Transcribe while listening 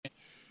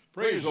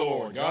Praise the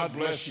Lord. God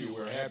bless you.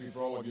 We're happy for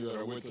all of you that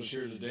are with us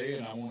here today,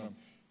 and I want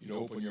you to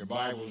open your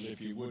Bibles,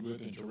 if you would, with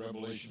me to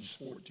Revelations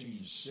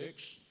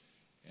 14:6,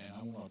 and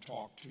I want to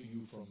talk to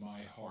you from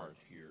my heart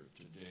here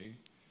today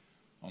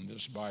on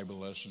this Bible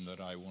lesson that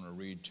I want to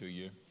read to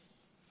you,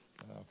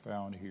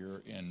 found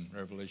here in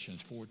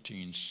Revelations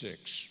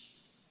 14:6.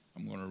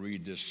 I'm going to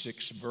read this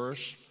 6th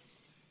verse.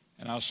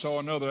 And I saw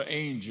another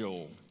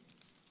angel.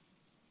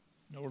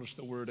 Notice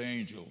the word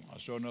angel. I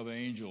saw another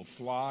angel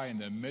fly in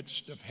the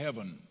midst of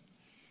heaven,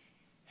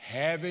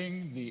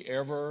 having the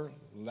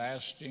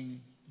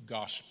everlasting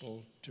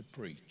gospel to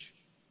preach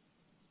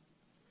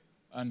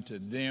unto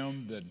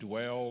them that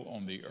dwell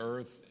on the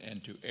earth,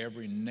 and to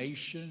every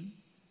nation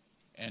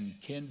and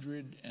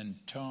kindred and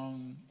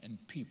tongue and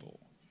people.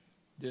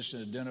 This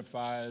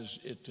identifies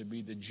it to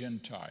be the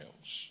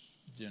Gentiles.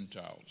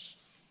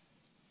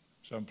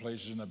 Some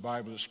places in the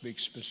Bible it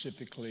speaks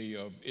specifically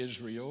of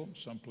Israel.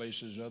 Some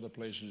places, other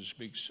places, it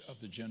speaks of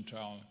the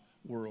Gentile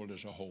world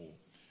as a whole.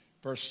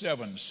 Verse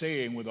 7,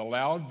 saying with a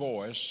loud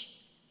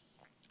voice,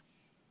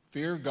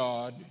 fear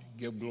God,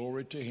 give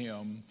glory to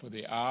him, for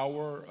the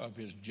hour of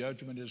his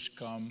judgment is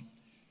come,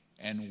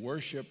 and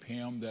worship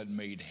him that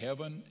made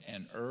heaven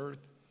and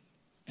earth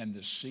and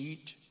the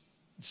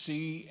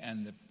sea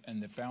and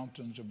the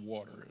fountains of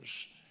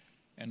waters.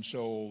 And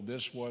so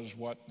this was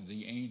what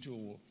the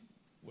angel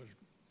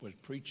was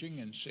preaching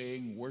and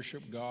saying,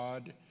 worship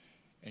God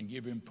and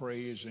give him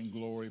praise and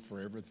glory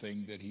for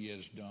everything that he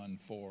has done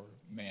for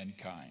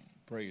mankind.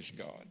 Praise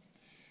God.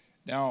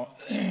 Now,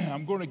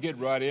 I'm going to get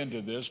right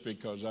into this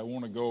because I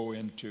want to go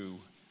into,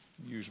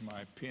 use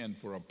my pen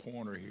for a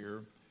pointer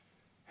here,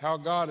 how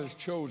God has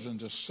chosen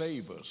to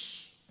save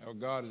us. How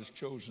God has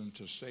chosen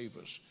to save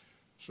us.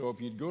 So if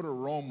you'd go to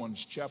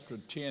Romans chapter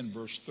 10,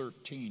 verse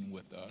 13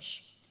 with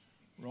us.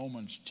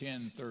 Romans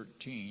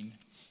 10:13.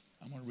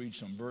 I'm going to read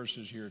some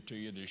verses here to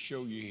you to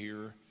show you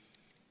here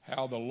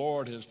how the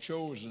Lord has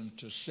chosen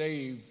to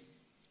save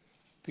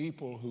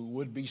people who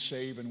would be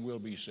saved and will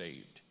be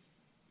saved.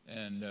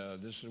 And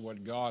this is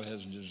what God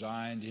has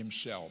designed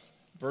himself.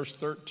 Verse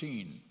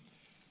 13.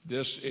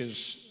 This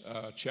is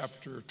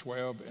chapter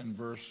 12 and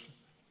verse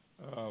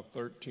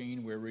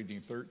 13. We're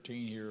reading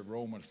 13 here,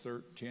 Romans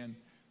 13,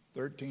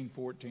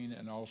 14,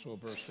 and also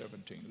verse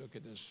 17. Look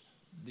at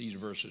these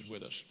verses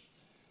with us.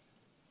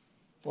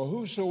 For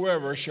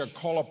whosoever shall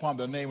call upon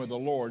the name of the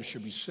Lord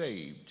shall be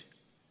saved.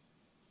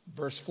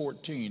 Verse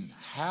 14,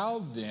 how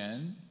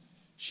then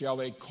shall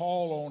they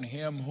call on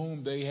him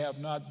whom they have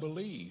not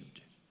believed?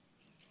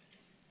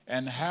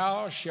 And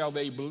how shall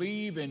they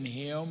believe in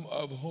him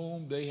of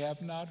whom they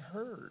have not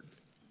heard?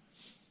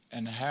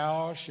 And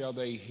how shall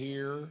they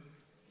hear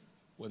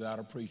without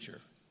a preacher?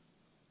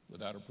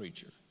 Without a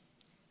preacher.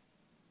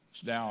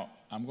 So now,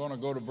 I'm going to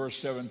go to verse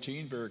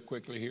 17 very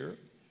quickly here.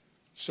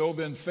 So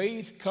then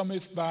faith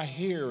cometh by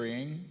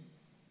hearing,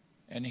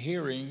 and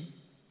hearing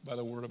by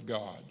the word of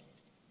God.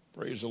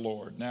 Praise the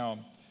Lord. Now,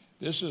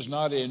 this is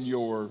not in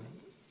your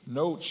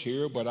notes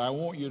here, but I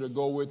want you to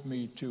go with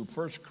me to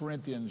 1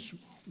 Corinthians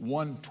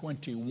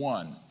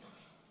 1:21.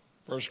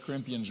 1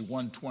 Corinthians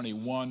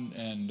 1:21,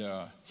 and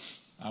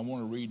I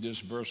want to read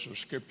this verse of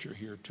Scripture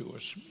here to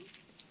us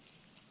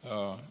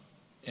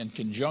in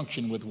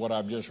conjunction with what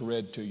I've just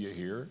read to you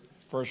here.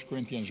 1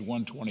 Corinthians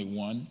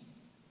 1:21.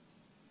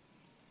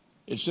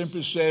 It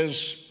simply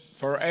says,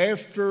 for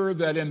after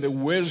that in the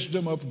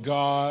wisdom of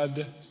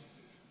God,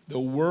 the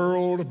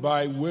world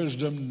by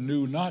wisdom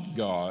knew not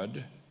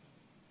God,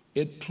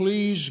 it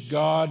pleased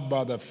God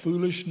by the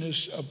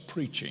foolishness of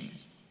preaching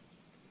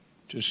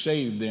to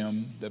save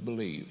them that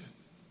believe.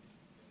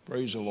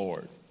 Praise the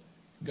Lord.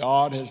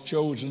 God has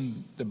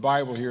chosen, the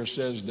Bible here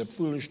says, the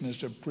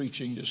foolishness of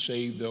preaching to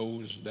save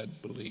those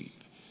that believe.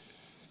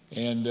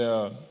 And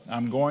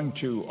I'm going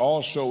to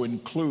also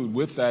include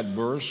with that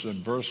verse, a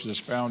verse that's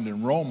found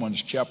in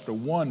Romans chapter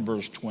 1,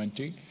 verse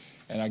 20.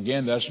 And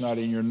again, that's not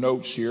in your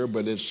notes here,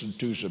 but it's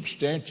to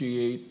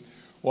substantiate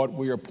what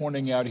we are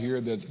pointing out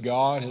here, that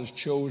God has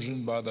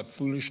chosen by the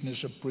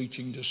foolishness of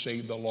preaching to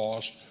save the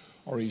lost,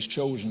 or he's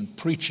chosen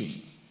preaching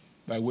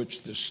by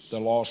which the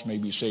lost may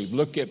be saved.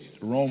 Look at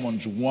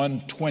Romans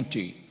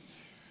 1:20.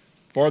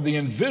 For the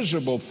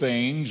invisible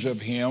things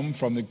of him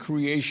from the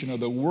creation of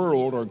the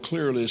world are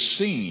clearly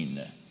seen.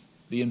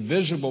 The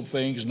invisible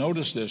things,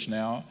 notice this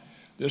now,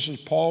 this is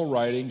Paul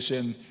writing,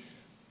 saying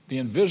the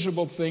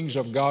invisible things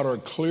of God are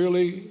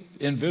clearly,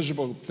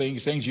 invisible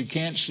things you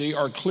can't see,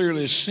 are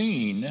clearly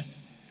seen,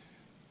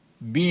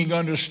 being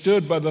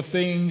understood by the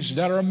things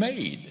that are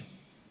made.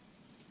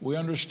 We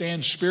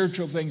understand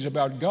spiritual things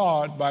about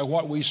God by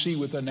what we see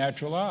with the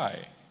natural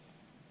eye.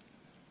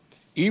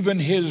 Even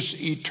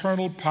his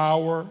eternal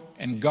power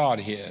and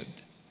Godhead,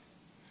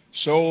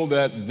 so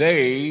that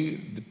they,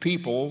 the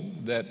people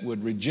that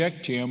would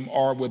reject him,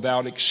 are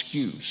without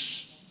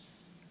excuse.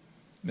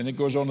 Then it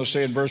goes on to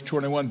say in verse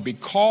 21,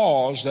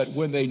 because that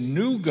when they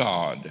knew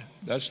God,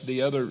 that's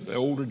the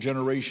older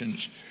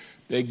generations,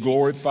 they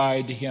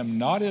glorified him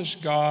not as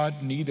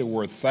God, neither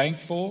were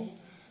thankful,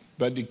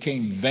 but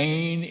became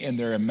vain in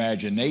their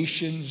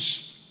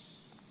imaginations,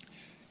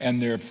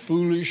 and their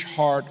foolish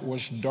heart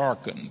was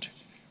darkened.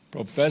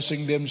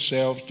 Professing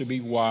themselves to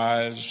be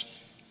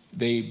wise,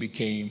 they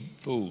became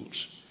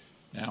fools.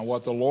 Now,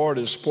 what the Lord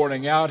is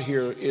pointing out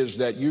here is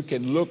that you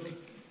can look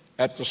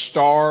at the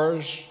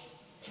stars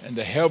and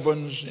the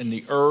heavens and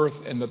the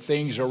earth and the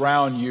things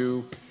around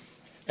you,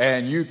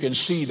 and you can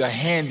see the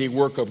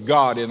handiwork of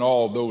God in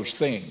all those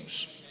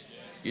things.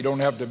 You don't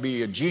have to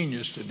be a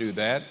genius to do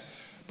that,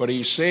 but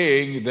he's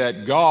saying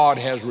that God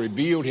has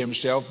revealed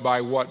himself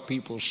by what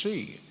people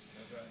see.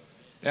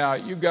 Now,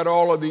 you've got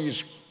all of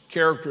these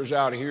characters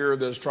out here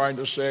that's trying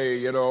to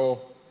say, there's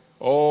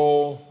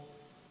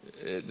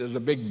a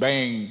Big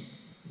Bang,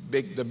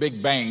 the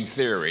Big Bang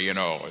Theory,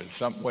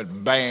 something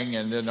went bang,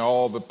 and then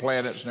all the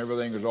planets and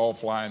everything was all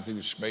flying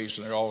through space,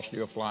 and they're all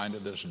still flying to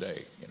this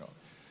day,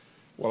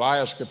 Well, I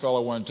asked a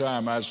fellow one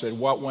time, I said,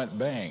 what went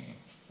bang?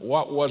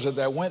 What was it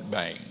that went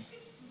bang?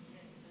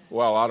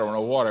 Well, I don't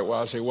know what it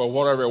was. I said, well,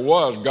 whatever it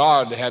was,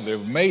 God had to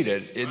have made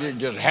it. It didn't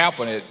just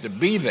happen to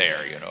be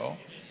there,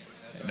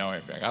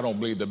 I don't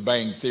believe the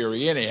Bang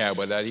Theory anyhow,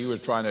 but that he was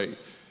trying to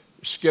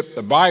skip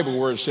the Bible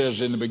where it says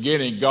in the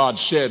beginning, God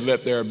said,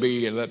 let there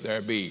be, and let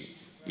there be.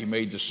 He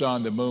made the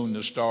sun, the moon,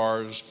 the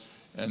stars,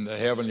 and the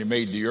heaven. He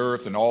made the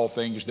earth and all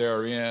things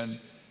therein,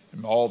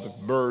 and all the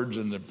birds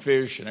and the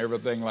fish and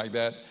everything like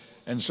that.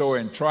 And so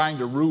in trying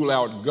to rule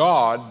out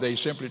God, they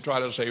simply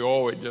try to say,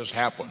 it just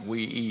happened.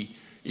 We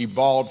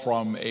evolved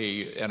from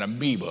an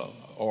amoeba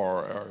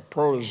or a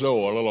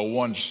protozoa, a little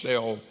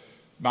one-cell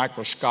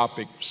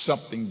microscopic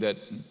something that,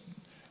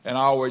 and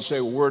I always say,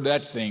 where'd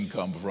that thing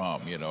come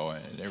from,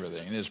 and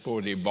everything. And it's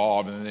supposed to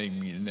evolve,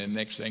 and then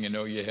next thing you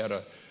know, you had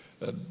a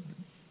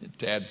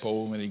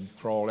tadpole, and he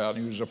crawled out,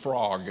 and he was a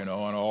frog, and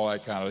all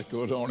that kind of, it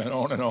goes on and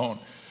on and on.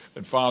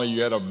 And finally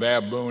you had a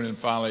baboon, and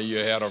finally you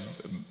had a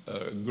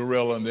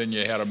gorilla, and then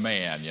you had a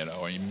man,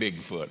 and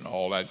Bigfoot, and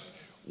all that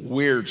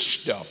weird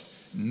stuff.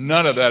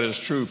 None of that is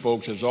true,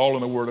 folks. It's all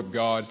in the Word of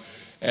God.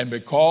 And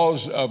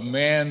because of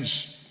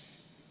man's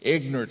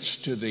ignorance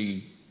to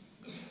the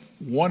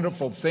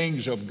wonderful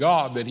things of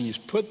God that he's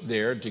put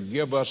there to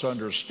give us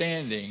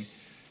understanding,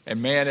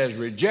 and man has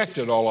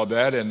rejected all of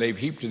that, and they've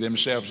heaped to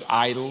themselves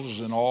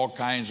idols and all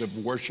kinds of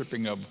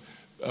worshiping of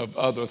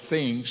other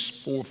things,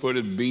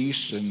 four-footed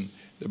beasts, and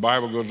the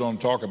Bible goes on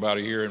to talk about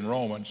it here in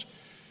Romans.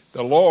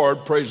 The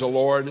Lord, praise the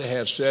Lord,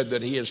 has said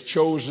that he has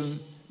chosen,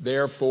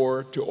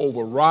 therefore, to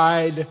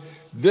override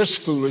this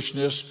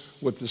foolishness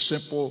with the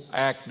simple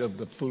act of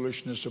the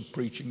foolishness of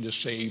preaching to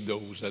save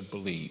those that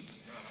believe.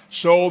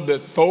 So that,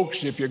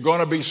 folks, if you're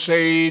going to be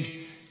saved,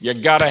 you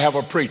got to have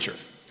a preacher.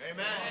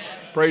 Amen.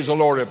 Praise the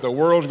Lord. If the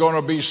world's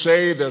going to be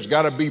saved, there's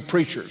got to be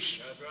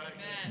preachers.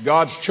 Right.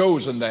 God's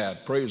chosen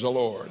that. Praise the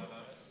Lord.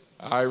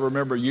 I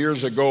remember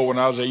years ago when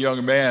I was a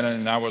young man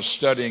and I was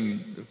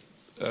studying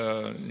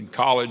in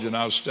college, and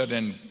I was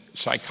studying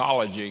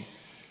psychology.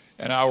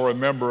 And I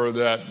remember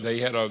that they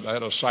had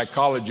a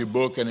psychology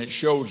book, and it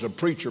shows a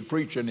preacher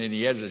preaching, and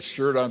he had his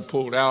shirt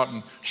unpulled out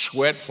and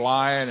sweat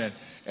flying,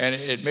 and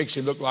it makes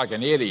him look like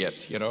an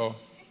idiot,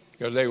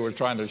 because they were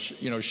trying to,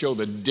 show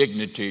the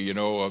dignity,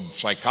 of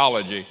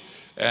psychology,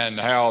 and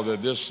how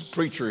that this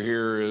preacher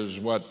here is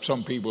what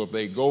some people, if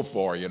they go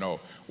for,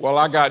 Well,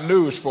 I got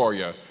news for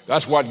you.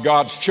 That's what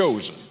God's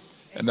chosen.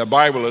 And the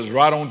Bible is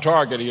right on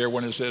target here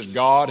when it says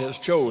God has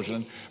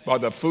chosen by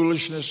the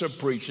foolishness of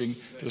preaching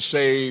to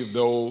save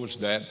those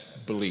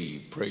that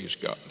believe. Praise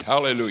God.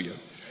 Hallelujah.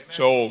 Amen.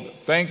 So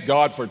thank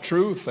God for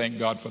truth. Thank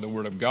God for the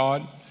Word of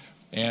God.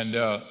 And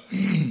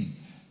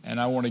and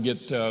I want to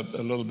get a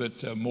little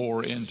bit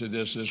more into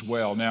this as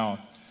well. Now,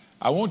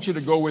 I want you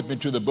to go with me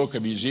to the book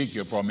of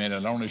Ezekiel for a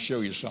minute. I want to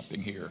show you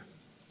something here.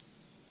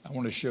 I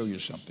want to show you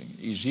something.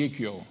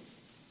 Ezekiel.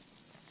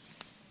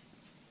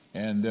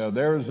 And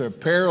there's a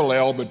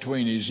parallel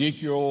between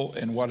Ezekiel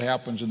and what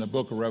happens in the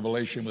book of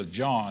Revelation with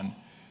John.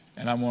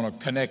 And I want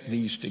to connect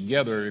these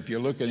together. If you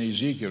look at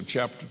Ezekiel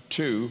chapter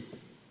 2,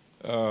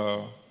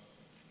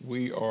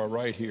 we are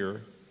right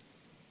here.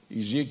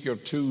 Ezekiel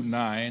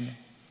 2:9.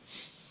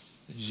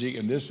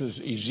 And this is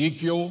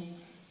Ezekiel.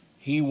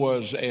 He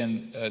was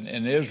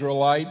an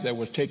Israelite that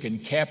was taken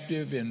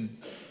captive in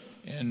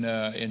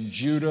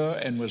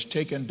Judah and was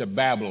taken to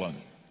Babylon.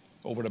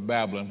 Over to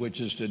Babylon, which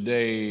is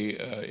today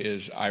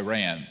is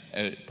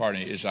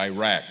is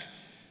Iraq.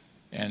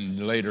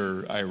 And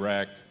later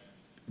Iraq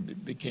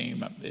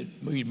became,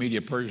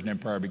 Medo-Persian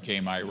Empire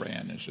became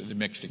Iran, and so they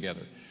mixed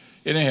together.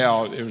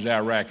 Anyhow, it was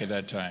Iraq at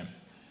that time.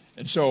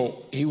 And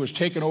so he was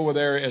taken over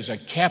there as a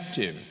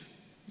captive,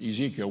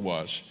 Ezekiel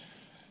was.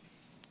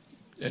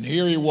 And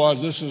here he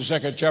was, this is the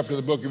second chapter of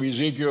the book of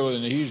Ezekiel,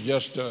 and he's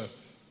just,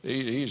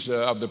 he's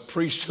of the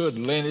priesthood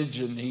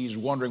lineage, and he's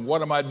wondering,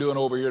 what am I doing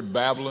over here at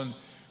Babylon?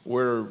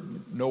 We're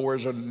nowhere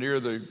near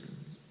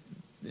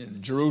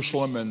in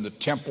Jerusalem and the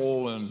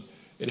temple, and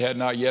it had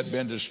not yet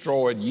been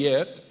destroyed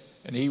yet.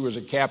 And he was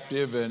a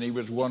captive, and he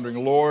was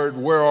wondering, Lord,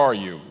 where are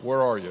you?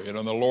 Where are you?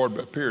 And the Lord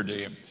appeared to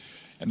him.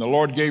 And the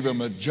Lord gave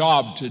him a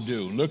job to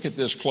do. Look at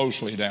this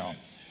closely now.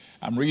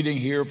 I'm reading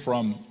here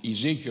from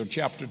Ezekiel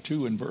chapter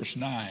 2 and verse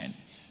 9.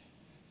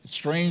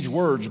 Strange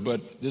words,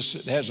 but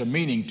this has a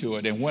meaning to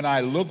it. And when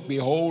I looked,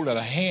 behold,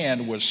 a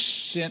hand was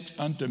sent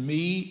unto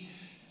me,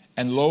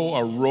 and lo,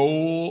 a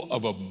roll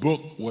of a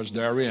book was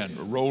therein.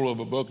 A roll of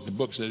a book. The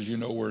book says,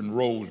 were in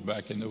rolls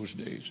back in those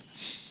days.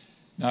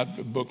 Not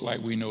a book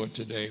like we know it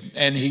today.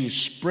 And he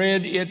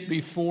spread it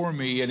before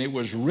me, and it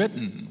was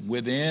written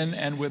within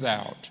and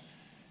without.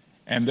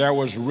 And there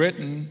was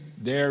written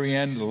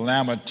therein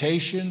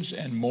lamentations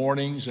and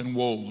mournings and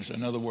woes.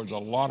 In other words, a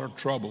lot of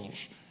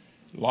troubles.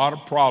 A lot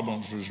of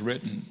problems was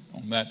written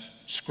on that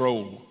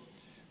scroll.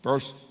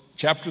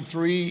 Chapter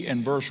 3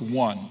 and verse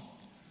 1.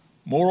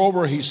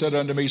 Moreover, he said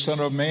unto me, Son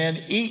of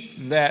man,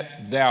 eat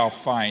that thou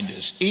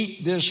findest.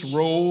 Eat this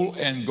roll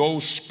and go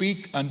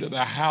speak unto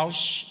the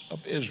house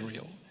of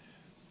Israel.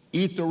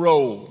 Eat the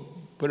roll,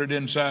 put it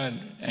inside,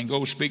 and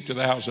go speak to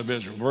the house of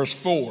Israel. Verse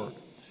 4.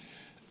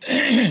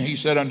 He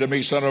said unto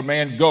me, Son of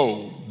man,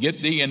 go, get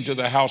thee into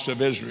the house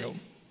of Israel,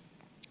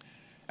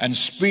 and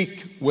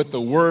speak with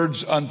the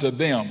words unto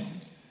them.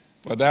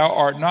 For thou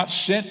art not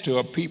sent to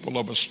a people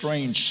of a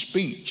strange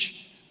speech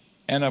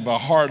and of a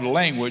hard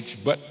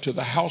language, but to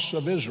the house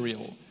of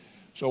Israel.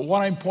 So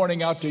what I'm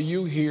pointing out to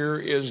you here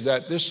is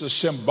that this is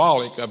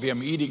symbolic of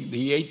him eating.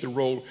 He ate the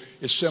roll.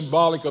 It's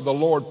symbolic of the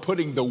Lord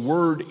putting the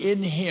word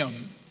in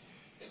him,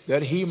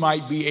 that he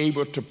might be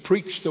able to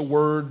preach the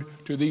word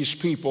to these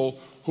people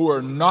who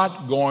are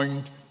not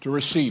going to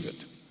receive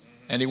it.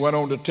 And he went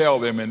on to tell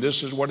them, and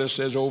this is what it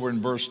says over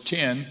in verse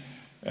 10,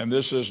 and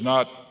this is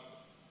not,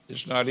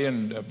 it's not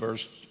in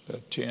verse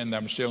 10.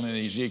 I'm still in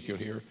Ezekiel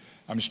here.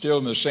 I'm still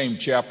in the same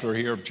chapter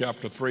here of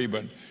chapter 3,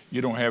 but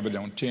you don't have it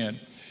on 10.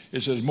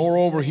 It says,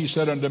 Moreover, he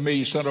said unto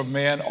me, Son of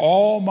man,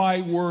 all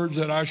my words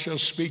that I shall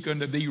speak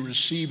unto thee,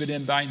 receive it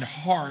in thine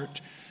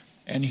heart,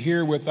 and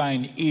hear with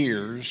thine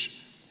ears,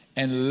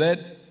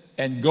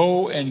 and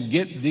go and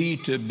get thee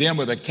to them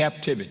of the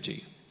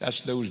captivity.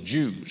 That's those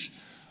Jews.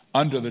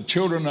 Unto the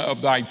children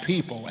of thy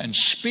people, and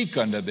speak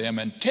unto them,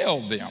 and tell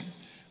them,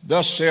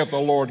 Thus saith the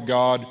Lord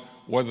God,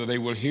 whether they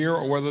will hear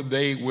or whether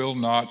they will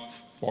not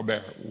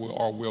forbear,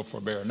 or will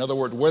forbear. In other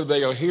words, whether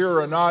they'll hear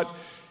or not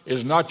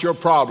is not your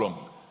problem.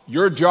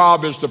 Your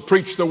job is to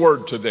preach the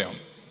word to them.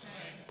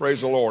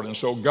 Praise the Lord. And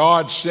so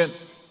God sent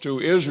to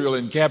Israel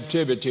in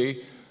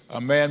captivity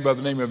a man by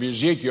the name of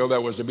Ezekiel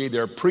that was to be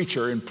their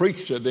preacher and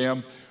preach to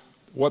them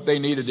what they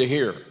needed to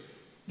hear.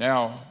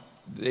 Now,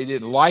 they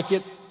didn't like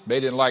it. They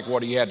didn't like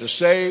what he had to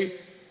say.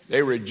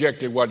 They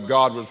rejected what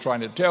God was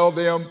trying to tell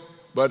them,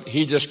 but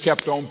he just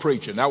kept on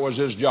preaching. That was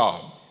his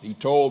job. He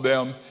told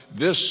them,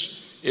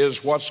 this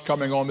is what's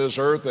coming on this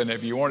earth, and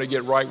if you want to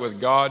get right with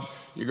God,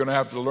 you're going to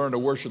have to learn to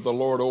worship the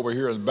Lord over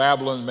here in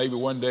Babylon. Maybe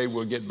one day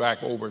we'll get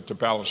back over to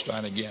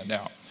Palestine again.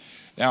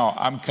 Now,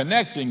 I'm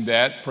connecting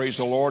that, praise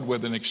the Lord,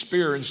 with an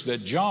experience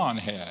that John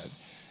had.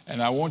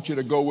 And I want you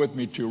to go with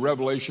me to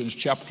Revelations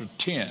chapter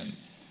 10.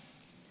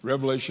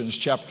 Revelations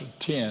chapter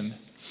 10.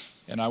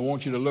 And I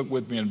want you to look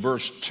with me in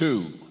verse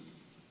 2.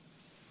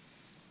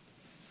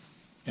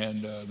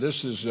 And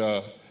this is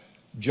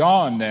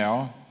John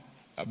now,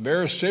 a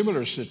very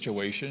similar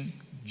situation.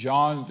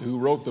 John, who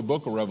wrote the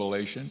book of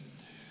Revelation.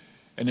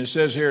 And it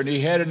says here, and he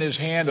had in his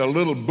hand a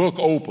little book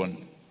open.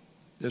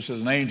 This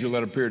is an angel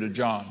that appeared to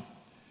John.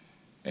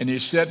 And he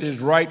set his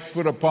right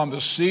foot upon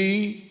the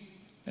sea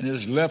and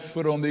his left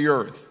foot on the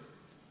earth.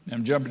 And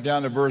I'm jumping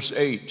down to verse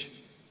 8,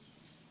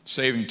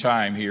 saving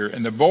time here.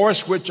 And the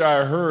voice which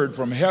I heard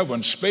from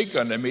heaven spake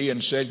unto me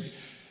and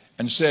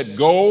said,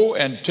 Go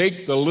and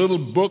take the little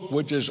book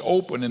which is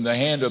open in the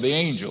hand of the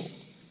angel,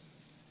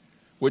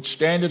 which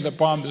standeth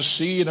upon the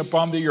sea and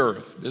upon the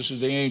earth. This is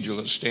the angel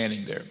that's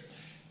standing there.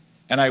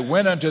 And I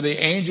went unto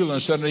the angel and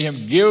said unto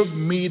him, Give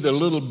me the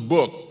little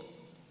book.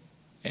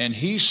 And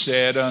he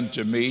said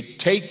unto me,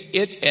 Take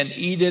it and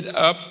eat it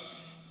up,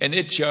 and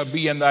it shall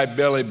be in thy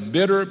belly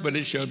bitter, but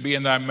it shall be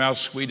in thy mouth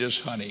sweet as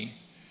honey.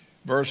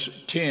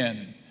 Verse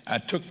 10, I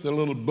took the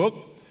little book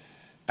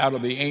out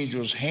of the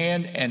angel's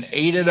hand and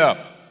ate it up,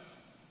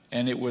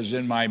 and it was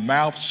in my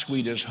mouth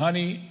sweet as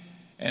honey,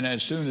 and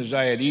as soon as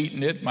I had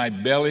eaten it, my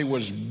belly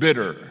was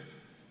bitter.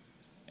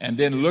 And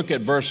then look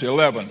at verse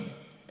 11.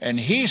 And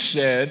he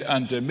said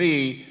unto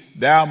me,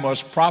 Thou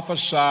must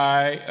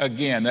prophesy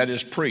again, that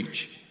is,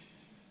 preach,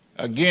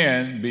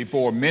 again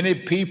before many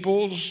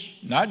peoples,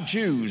 not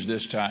Jews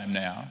this time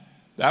now.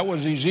 That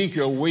was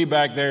Ezekiel way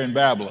back there in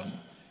Babylon.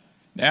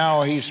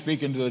 Now he's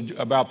speaking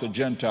about the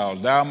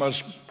Gentiles. Thou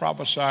must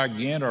prophesy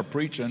again, or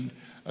preach. And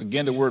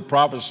again, the word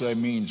prophesy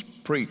means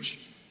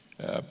preach.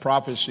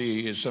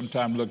 Prophecy is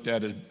sometimes looked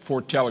at as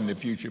foretelling the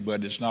future,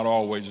 but it's not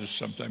always.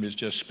 Sometimes it's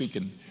just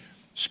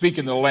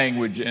speaking the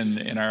language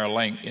in our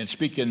language, and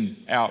speaking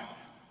out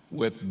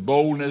with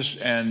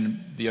boldness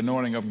and the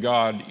anointing of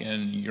God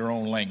in your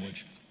own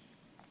language.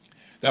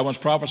 Thou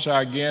must prophesy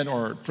again,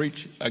 or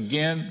preach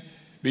again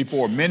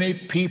before many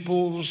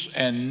peoples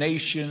and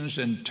nations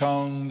and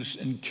tongues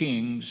and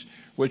kings,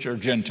 which are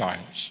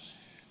Gentiles.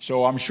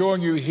 So I'm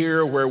showing you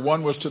here where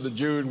one was to the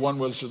Jews, one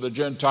was to the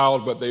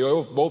Gentiles, but they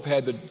both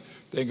had the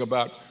thing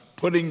about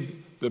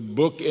putting the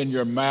book in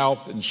your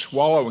mouth and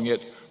swallowing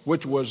it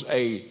which was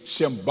a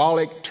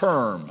symbolic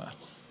term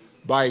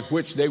by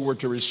which they were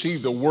to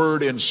receive the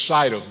word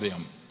inside of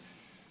them.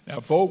 Now,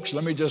 folks,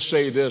 let me just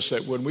say this,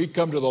 that when we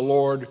come to the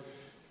Lord,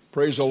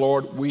 praise the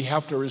Lord, we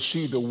have to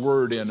receive the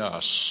word in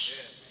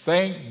us.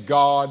 Thank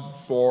God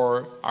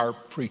for our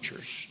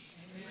preachers.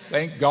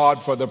 Thank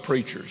God for the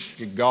preachers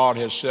that God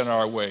has sent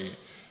our way.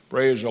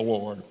 Praise the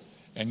Lord.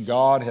 And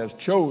God has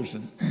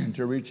chosen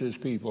to reach his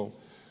people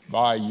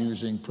by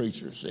using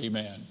preachers.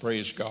 Amen.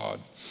 Praise God.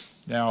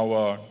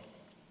 Now,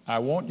 I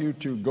want you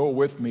to go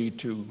with me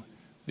to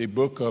the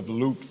book of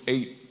Luke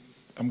 8.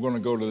 I'm going to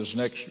go to this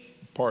next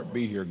part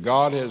B here.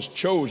 God has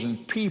chosen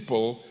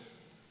people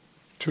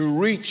to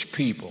reach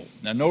people.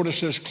 Now,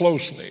 notice this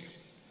closely.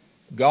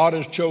 God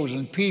has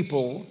chosen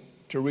people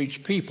to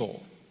reach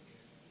people.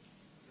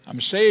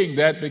 I'm saying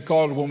that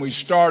because when we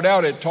start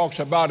out, it talks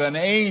about an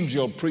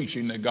angel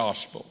preaching the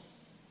gospel.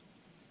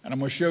 And I'm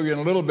going to show you in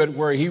a little bit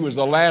where he was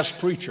the last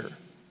preacher.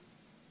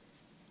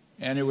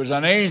 And it was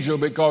an angel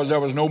because there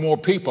was no more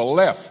people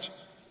left.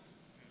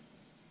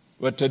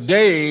 But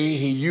today,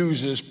 he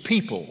uses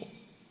people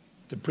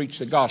to preach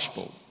the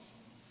gospel.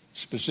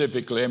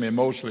 Specifically, I mean,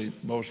 mostly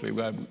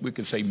we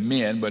could say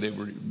men, but it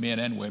were men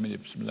and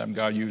women. Sometimes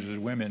God uses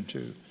women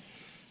too.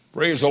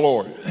 Praise the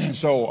Lord. And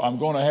so I'm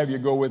going to have you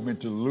go with me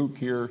to Luke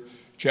here,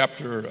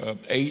 chapter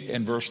 8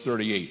 and verse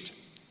 38.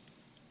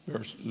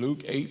 Luke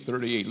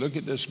 8:38. Look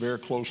at this very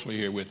closely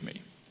here with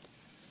me.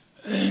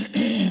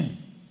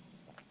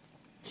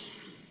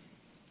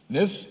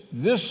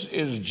 This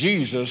is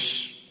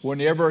Jesus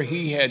whenever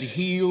he had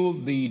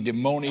healed the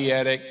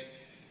demoniac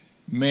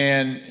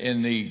man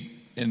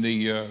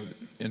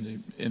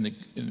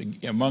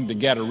among the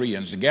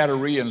Gadareans. The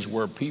Gadareans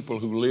were people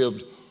who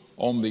lived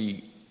on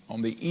the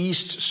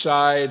east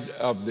side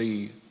of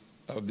the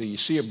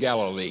Sea of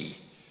Galilee.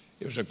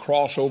 It was a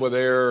cross over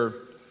there,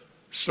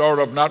 sort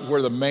of not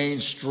where the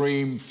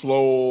mainstream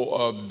flow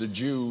of the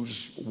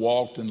Jews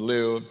walked and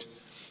lived.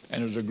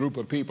 And there was a group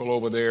of people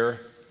over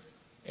there,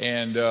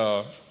 and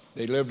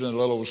they lived in a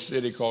little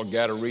city called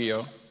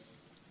Gadara,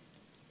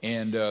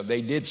 and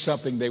they did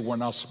something they were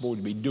not supposed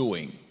to be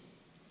doing.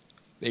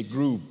 They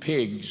grew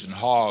pigs and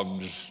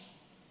hogs,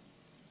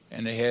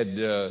 and they had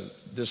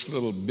this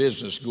little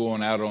business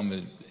going out on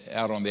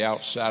the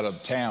outside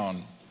of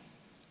town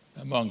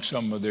among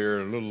some of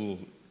their little,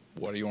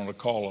 what do you want to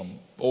call them,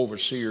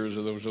 overseers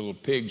of those little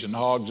pigs and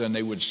hogs, and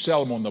they would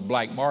sell them on the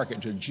black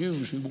market to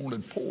Jews who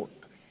wanted pork.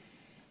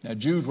 Now,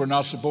 Jews were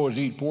not supposed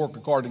to eat pork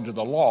according to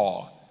the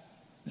law.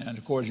 And,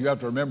 of course, you have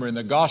to remember in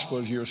the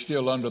Gospels, you're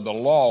still under the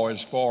law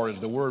as far as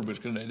the word was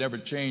concerned. It never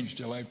changed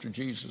till after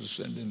Jesus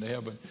ascended into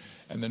heaven.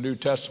 And the New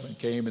Testament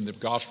came and the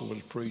gospel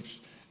was preached.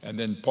 And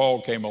then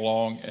Paul came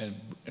along and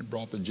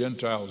brought the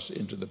Gentiles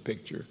into the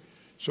picture,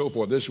 so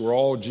forth. This were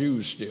all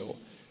Jews still.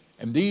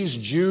 And these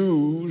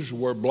Jews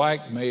were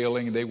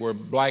blackmailing, they were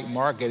black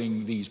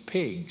marketing these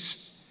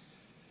pigs.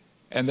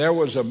 And there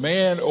was a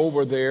man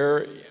over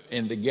there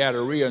in the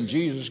Gadara, and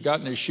Jesus got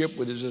in his ship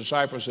with his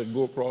disciples and said,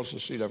 go across the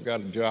sea, I've got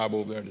a job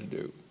over there to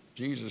do.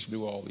 Jesus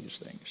knew all these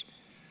things.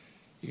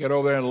 He got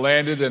over there and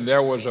landed, and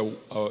there was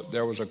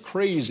a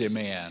crazy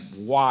man,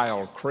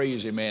 wild,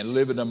 crazy man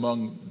living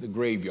among the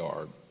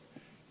graveyard.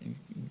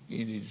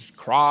 He'd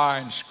cry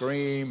and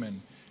scream,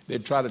 and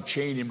they'd try to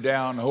chain him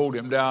down, hold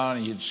him down,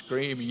 and he'd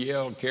scream,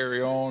 yell,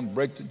 carry on,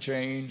 break the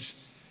chains,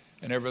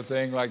 and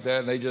everything like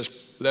that. And they just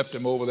left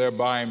him over there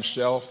by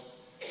himself.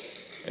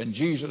 And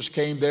Jesus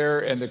came there,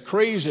 and the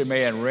crazy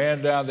man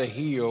ran down the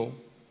hill,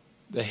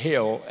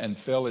 and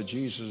fell at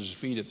Jesus'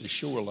 feet at the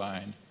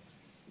shoreline.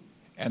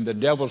 And the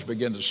devils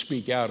began to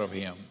speak out of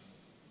him.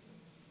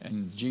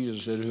 And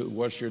Jesus said,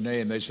 what's your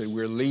name? They said,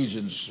 we're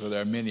legions, so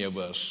there are many of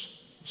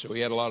us. So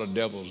he had a lot of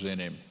devils in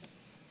him.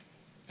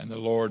 And the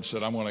Lord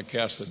said, I'm going to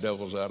cast the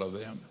devils out of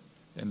them.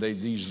 And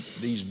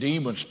these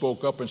demons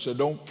spoke up and said,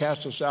 don't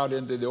cast us out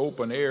into the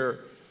open air.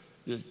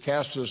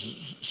 Cast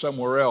us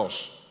somewhere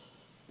else.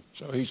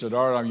 So he said,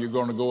 all right, you're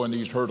going to go in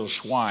these herd of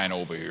swine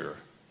over here.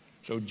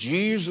 So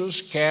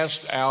Jesus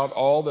cast out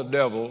all the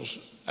devils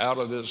out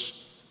of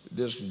this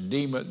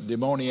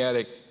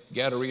demoniac,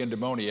 Gadarean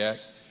demoniac,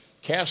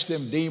 cast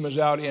them demons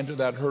out into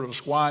that herd of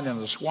swine,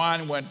 and the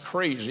swine went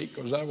crazy,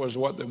 because that was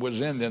what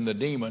was in them, the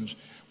demons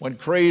went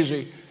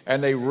crazy,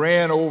 and they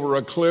ran over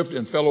a cliff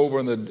and fell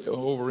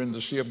over in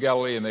the Sea of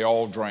Galilee, and they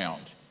all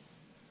drowned.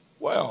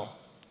 Well,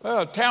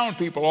 town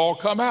people all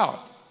came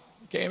out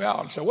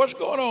and said, what's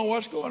going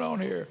on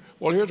here?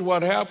 Well, here's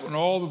what happened.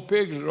 All the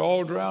pigs had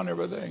all drowned,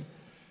 everything.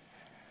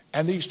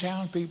 And these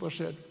town people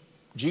said,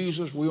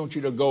 Jesus, we want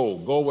you to go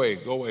away,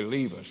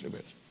 leave us.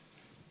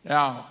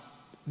 Now,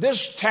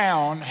 this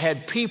town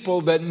had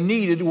people that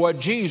needed what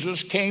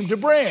Jesus came to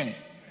bring.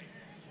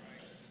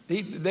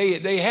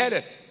 They had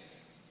it.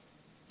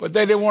 But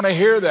they didn't want to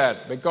hear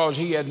that, because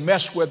he had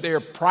messed with their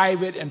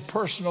private and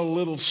personal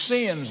little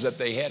sins that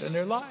they had in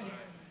their life.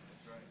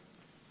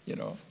 You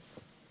know,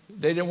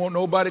 they didn't want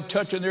nobody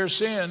touching their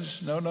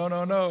sins.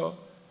 No.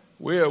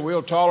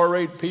 We'll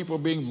tolerate people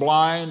being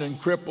blind and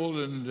crippled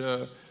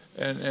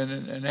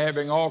and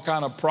having all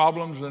kind of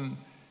problems,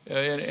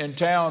 in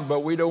town, but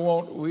we don't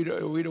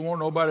want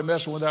nobody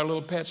messing with our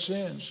little pet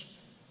sins.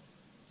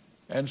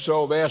 And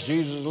so they asked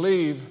Jesus to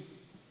leave,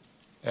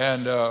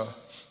 and the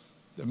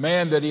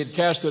man that he had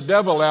cast the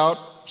devil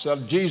out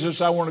said,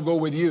 Jesus, I want to go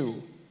with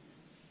you.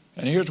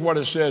 And here's what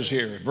it says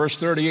here, verse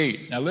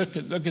 38. Now look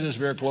at this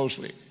very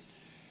closely.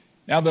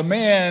 Now the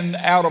man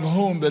out of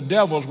whom the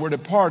devils were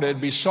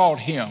departed besought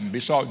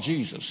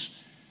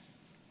Jesus,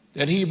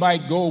 that he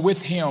might go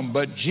with him.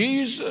 But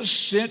Jesus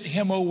sent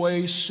him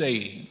away,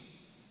 saying,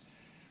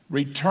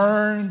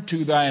 return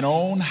to thine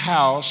own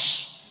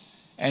house,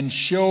 and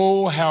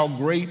show how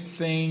great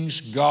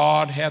things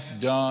God hath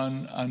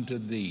done unto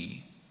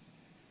thee.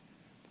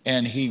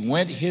 And he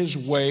went his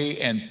way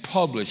and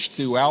published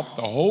throughout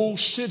the whole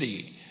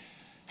city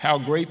how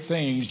great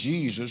things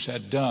Jesus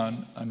had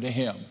done unto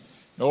him.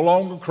 No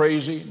longer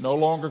crazy.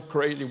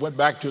 He went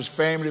back to his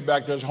family,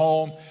 back to his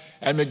home,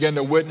 and began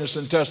to witness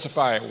and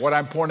testify. What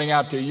I'm pointing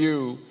out to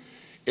you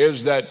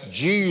is that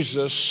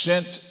Jesus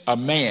sent a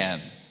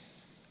man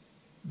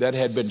that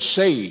had been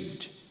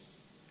saved.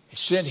 He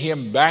sent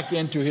him back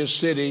into his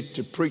city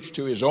to preach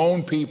to his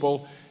own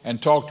people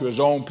and talk to his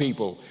own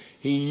people.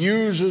 He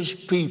uses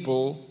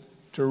people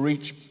to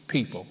reach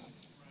people.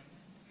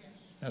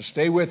 Now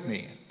stay with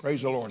me.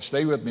 Praise the Lord.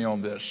 Stay with me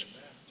on this.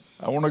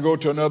 I want to go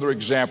to another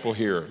example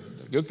here.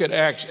 Look at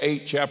Acts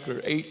 8, chapter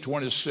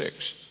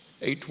 8:26.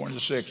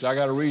 8:26. I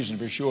got a reason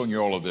for showing you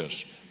all of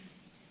this.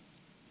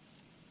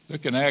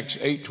 Look in Acts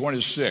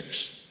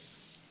 8:26.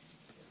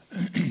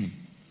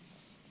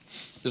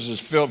 This is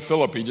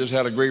Philip. He just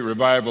had a great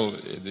revival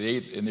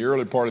in the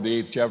early part of the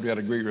 8th chapter. He had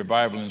a great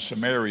revival in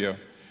Samaria.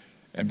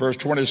 And verse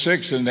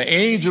 26, and the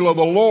angel of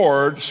the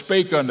Lord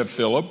spake unto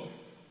Philip,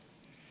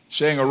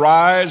 saying,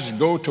 arise,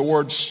 go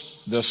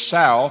towards the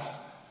south,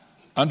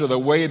 unto the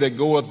way that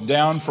goeth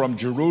down from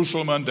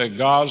Jerusalem unto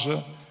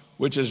Gaza,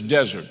 which is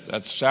desert.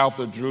 That's south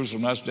of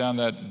Jerusalem. That's down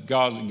that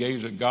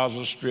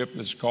Gaza Strip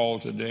that's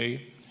called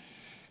today.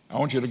 I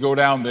want you to go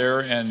down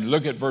there and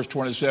look at verse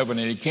 27.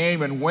 And he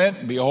came and went,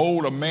 and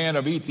behold, a man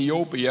of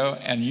Ethiopia,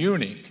 an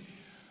eunuch,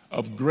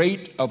 of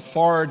great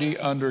authority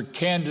under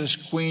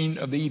Candace, queen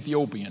of the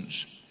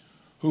Ethiopians,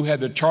 who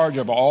had the charge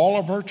of all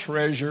of her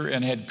treasure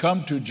and had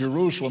come to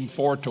Jerusalem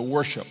for to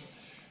worship.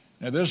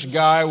 Now this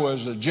guy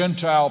was a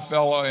Gentile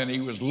fellow, and he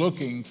was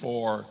looking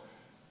for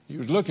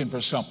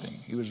something.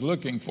 He was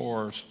looking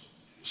for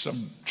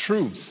some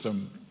truth.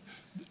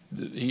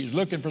 He was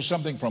looking for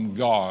something from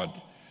God.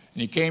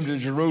 And he came to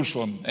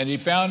Jerusalem, and he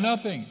found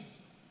nothing.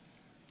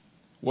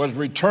 Was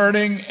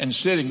returning and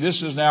sitting.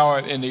 This is now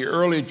in the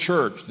early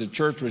church. The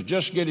church was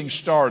just getting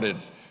started.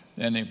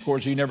 And of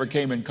course, he never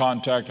came in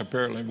contact,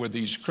 apparently, with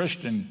these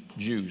Christian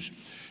Jews.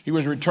 He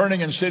was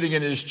returning and sitting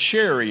in his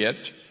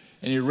chariot,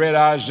 and he read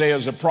Isaiah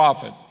the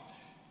prophet.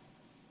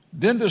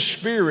 Then the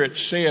Spirit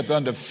saith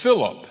unto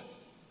Philip,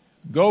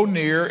 go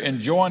near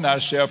and join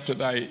thyself to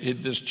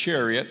this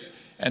chariot.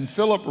 And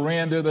Philip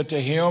ran thither to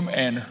him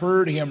and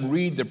heard him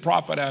read the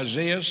prophet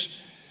Isaiah,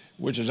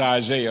 which is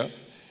Isaiah,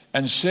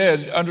 and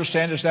said,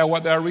 understandest thou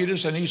what thou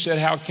readest? And he said,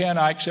 how can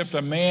I, except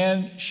a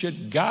man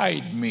should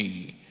guide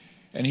me?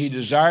 And he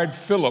desired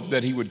Philip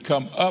that he would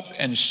come up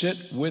and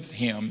sit with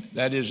him,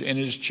 that is, in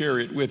his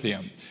chariot with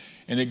him.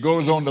 And it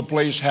goes on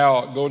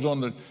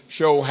to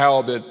show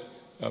how that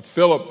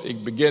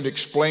Philip began to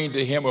explain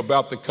to him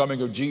about the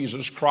coming of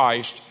Jesus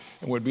Christ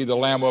and would be the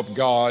Lamb of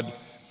God.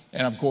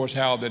 And of course,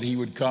 how that he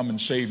would come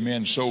and save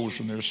men's souls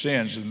from their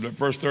sins. And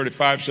verse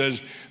 35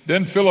 says,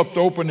 then Philip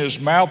opened his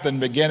mouth and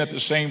began at the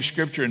same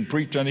scripture and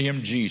preached unto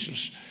him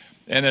Jesus.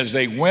 And as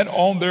they went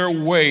on their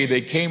way,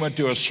 they came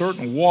unto a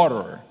certain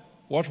water.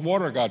 What's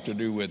water got to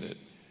do with it?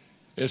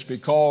 It's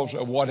because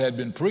of what had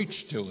been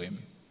preached to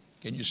him.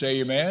 Can you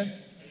say amen?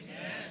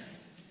 Amen.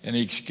 And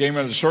he came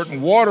unto a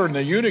certain water, and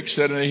the eunuch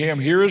said unto him,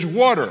 here is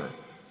water.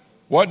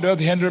 What doth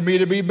hinder me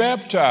to be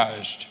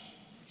baptized?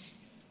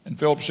 And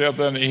Philip saith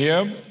unto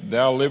him,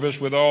 thou livest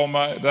with all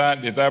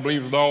if thou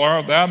believest with all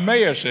heart, thou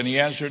mayest. And he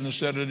answered and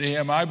said unto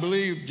him, I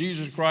believe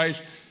Jesus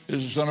Christ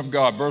is the Son of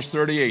God. Verse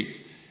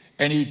 38,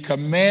 and he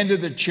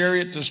commanded the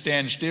chariot to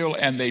stand still,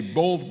 and they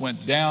both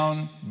went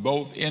down,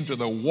 both into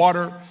the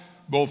water,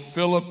 both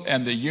Philip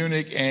and the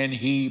eunuch, and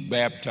he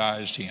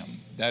baptized him.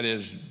 That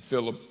is,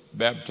 Philip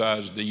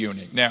baptized the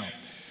eunuch. Now,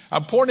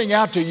 I'm pointing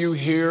out to you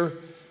here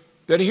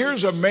that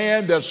here's a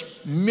man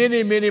that's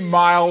many, many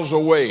miles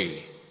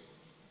away,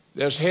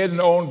 that's heading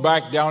on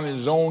back down in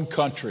his own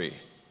country.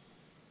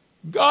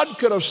 God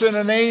could have sent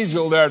an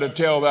angel there to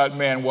tell that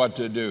man what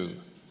to do.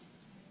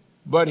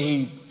 But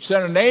he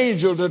sent an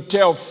angel to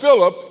tell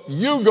Philip,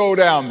 you go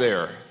down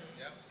there.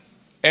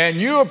 And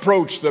you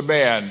approach the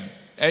man,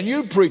 and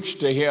you preach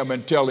to him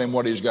and tell him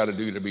what he's got to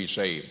do to be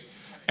saved.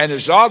 And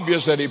it's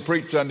obvious that he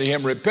preached unto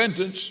him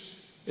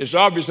repentance. It's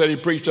obvious that he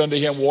preached unto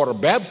him water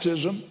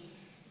baptism,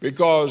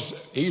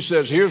 because he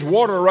says, here's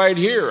water right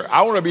here.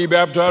 I want to be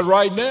baptized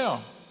right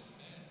now.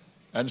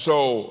 And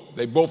so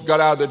they both got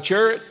out of the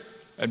chariot,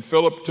 and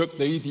Philip took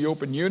the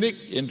Ethiopian eunuch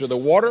into the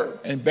water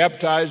and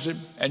baptized him.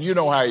 And you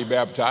know how he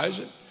baptized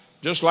him.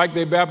 just like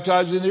they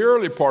baptized in the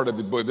early part of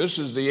the book. This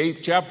is the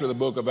 8th chapter of the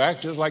book of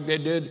Acts, just like they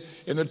did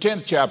in the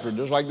 10th chapter,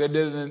 just like they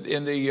did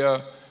in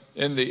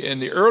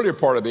the earlier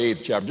part of the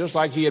 8th chapter, just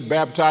like he had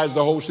baptized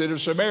the whole city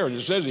of Samaria. It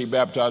says he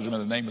baptized them in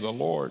the name of the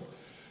Lord.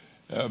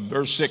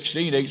 Verse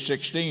 16,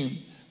 8:16,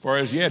 for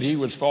as yet he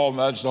was fallen,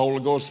 that's the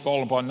Holy Ghost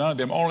fallen upon none of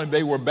them, only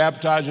they were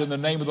baptized in the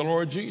name of the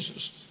Lord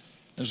Jesus.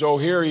 And so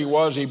here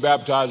he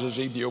baptized this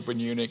Ethiopian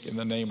eunuch in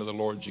the name of the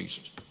Lord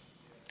Jesus.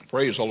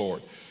 Praise the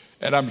Lord.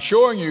 And I'm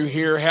showing you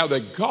here how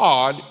that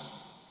God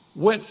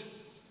went,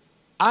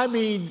 what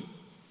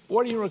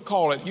do you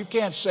call it? You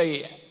can't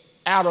say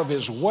out of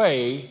his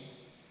way,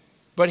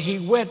 but he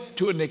went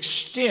to an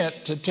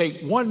extent to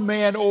take one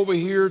man over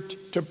here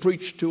to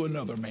preach to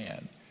another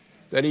man,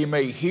 that he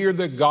may hear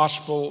the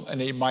gospel and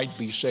he might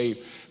be saved.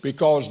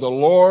 Because the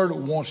Lord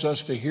wants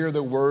us to hear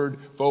the word,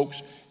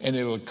 folks, and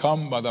it'll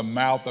come by the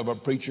mouth of a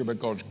preacher,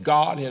 because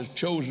God has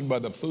chosen by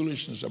the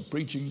foolishness of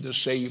preaching to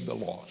save the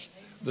lost,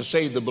 to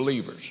save the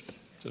believers,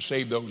 to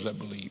save those that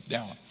believe.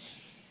 Now,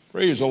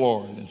 praise the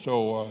Lord. And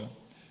so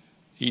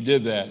he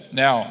did that.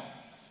 Now,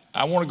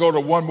 I want to go to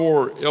one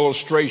more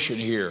illustration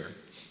here,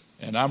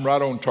 and I'm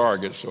right on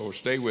target, so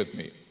stay with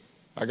me.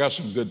 I got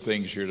some good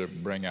things here to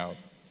bring out.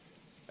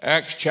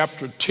 Acts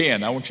chapter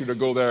 10. I want you to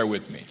go there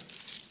with me.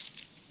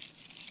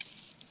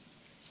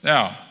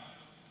 Now,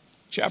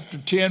 chapter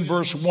 10,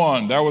 verse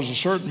 1. There was a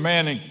certain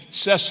man in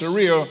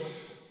Caesarea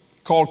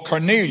called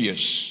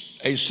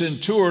Cornelius, a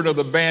centurion of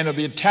the band of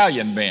the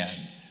Italian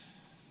band.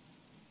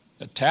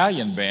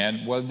 Italian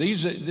band? Well,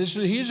 he's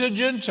a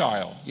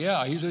Gentile.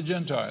 Yeah, he's a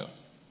Gentile.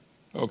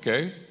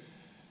 Okay.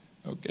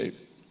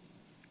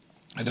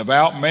 A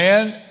devout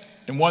man,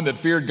 and one that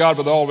feared God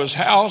with all of his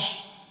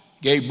house,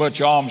 gave much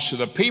alms to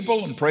the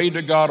people and prayed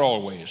to God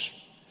always.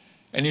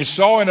 And he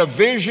saw in a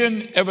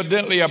vision,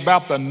 evidently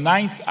about the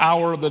 9th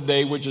hour of the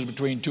day, which is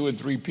between 2 and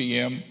 3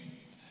 p.m.,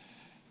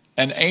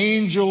 an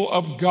angel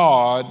of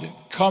God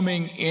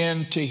coming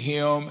in to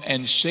him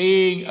and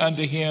saying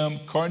unto him,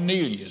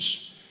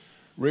 Cornelius,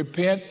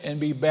 repent and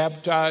be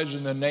baptized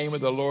in the name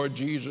of the Lord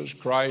Jesus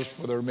Christ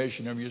for the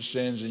remission of your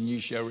sins, and ye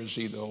shall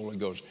receive the Holy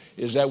Ghost.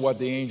 Is that what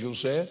the angel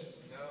said?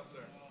 No, sir.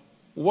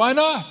 Why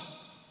not?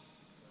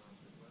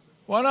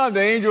 Why not?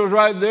 The angel's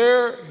right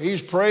there.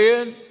 He's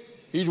praying.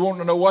 He's wanting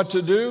to know what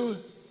to do.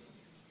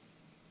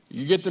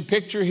 You get the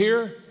picture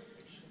here?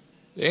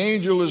 The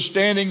angel is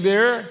standing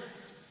there,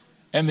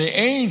 and the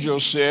angel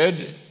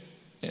said,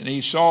 and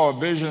he saw a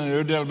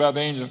vision about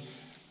the angel.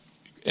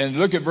 And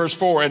look at verse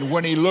 4. And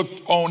when he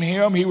looked on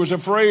him, he was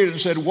afraid and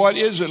said, what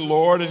is it,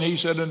 Lord? And he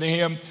said unto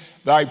him,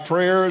 thy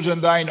prayers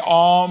and thine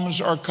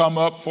alms are come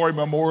up for a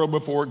memorial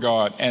before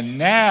God. And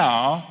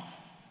now,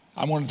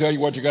 I'm going to tell you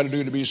what you got to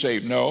do to be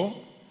saved. No.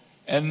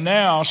 And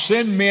now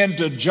send men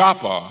to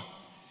Joppa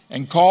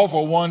and call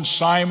for one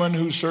Simon,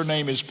 whose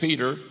surname is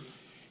Peter.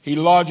 He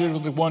lodges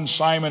with one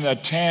Simon, a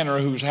tanner,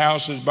 whose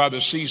house is by the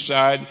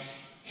seaside.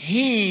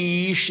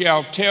 He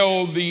shall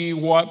tell thee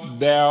what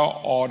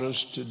thou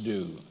oughtest to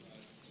do.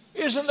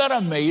 Isn't that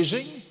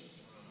amazing?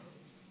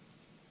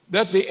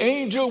 That the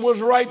angel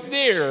was right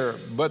there,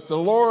 but the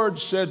Lord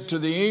said to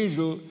the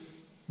angel,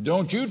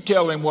 don't you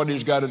tell him what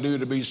he's got to do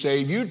to be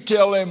saved. You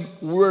tell him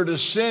where to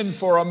send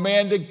for a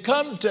man to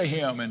come to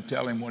him and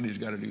tell him what he's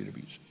got to do to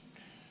be saved.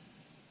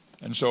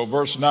 And so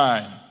verse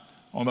 9,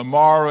 on the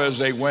morrow as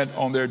they went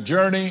on their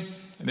journey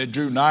and they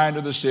drew nigh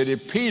to the city,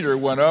 Peter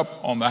went up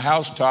on the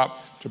housetop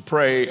to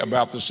pray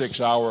about the 6th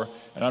hour.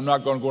 And I'm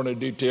not going to go into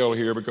detail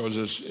here because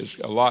it's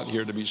a lot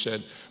here to be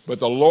said. But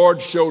the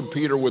Lord showed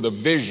Peter with a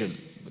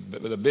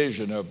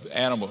vision of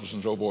animals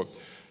and so forth,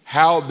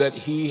 how that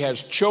he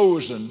has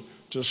chosen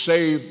to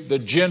save the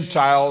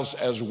Gentiles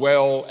as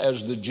well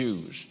as the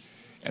Jews.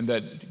 And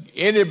that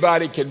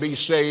anybody can be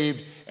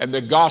saved, and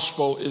the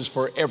gospel is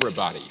for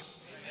everybody. Amen.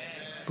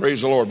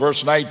 Praise the Lord.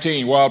 Verse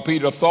 19, while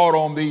Peter thought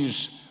on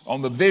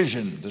the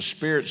vision, the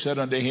Spirit said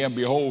unto him,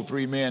 behold,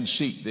 3 men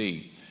seek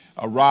thee.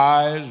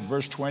 Arise,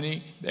 verse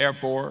 20,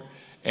 therefore,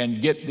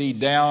 and get thee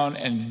down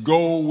and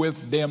go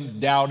with them,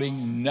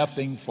 doubting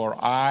nothing, for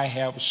I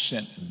have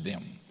sent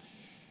them.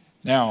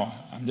 Now,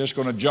 I'm just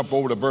going to jump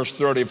over to verse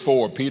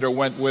 34. Peter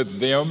went with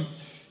them.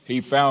 He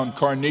found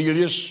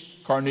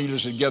Cornelius.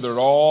 Cornelius had gathered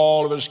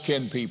all of his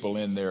kin people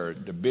in there,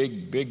 the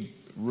big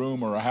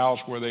room or a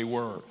house where they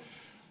were.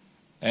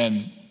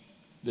 And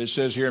it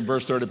says here in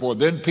verse 34,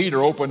 then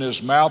Peter opened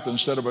his mouth and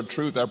said, of a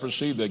truth, I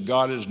perceive that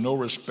God is no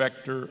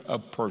respecter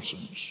of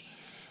persons.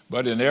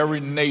 But in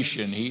every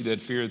nation he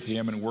that feareth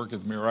him and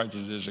worketh me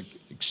righteousness is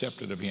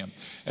accepted of him.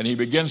 And he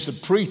begins to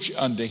preach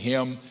unto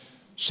him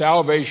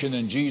salvation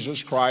in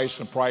Jesus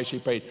Christ and the price he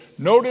paid.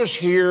 Notice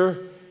here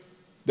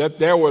that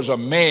there was a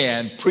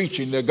man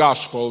preaching the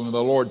gospel, and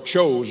the Lord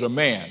chose a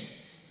man.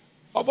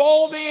 Of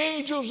all the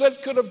angels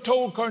that could have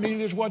told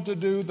Cornelius what to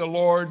do, the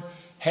Lord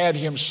had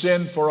him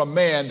send for a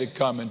man to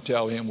come and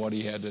tell him what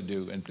he had to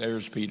do. And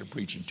there's Peter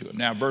preaching to him.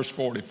 Now, verse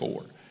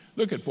 44.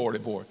 Look at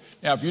 44.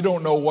 Now, if you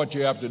don't know what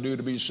you have to do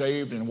to be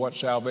saved and what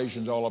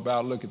salvation's all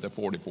about, look at the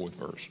 44th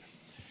verse.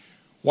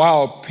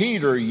 while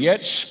Peter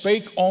yet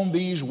spake on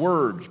these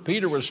words.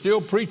 Peter was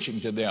still preaching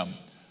to them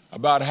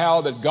about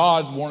how that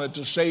God wanted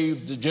to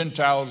save the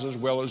Gentiles as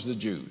well as the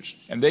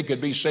Jews, and they could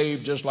be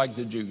saved just like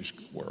the Jews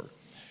were.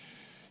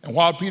 And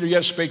while Peter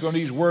yet spake on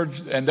these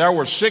words, and there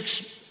were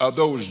 6 of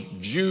those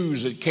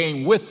Jews that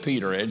came with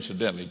Peter,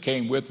 incidentally,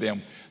 came with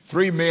them,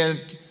 3 men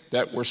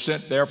that were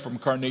sent there from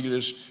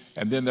Cornelius,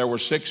 and then there were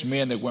 6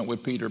 men that went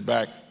with Peter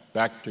back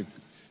to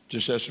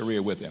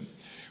Caesarea with him.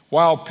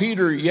 While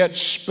Peter yet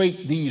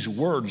spake these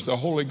words, the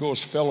Holy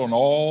Ghost fell on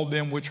all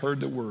them which heard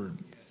the word.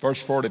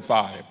 Verse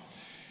 45.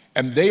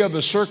 And they of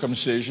the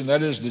circumcision,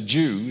 that is the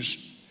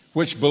Jews,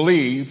 which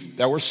believed,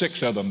 there were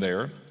 6 of them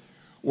there,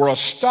 were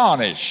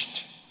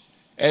astonished,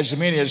 as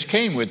many as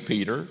came with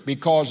Peter,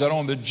 because that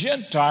on the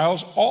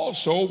Gentiles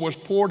also was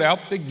poured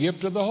out the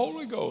gift of the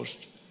Holy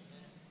Ghost.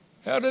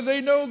 How did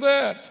they know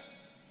that?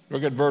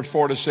 Look at verse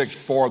 46.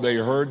 For they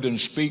heard them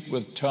speak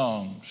with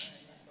tongues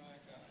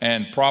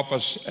and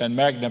prophesy and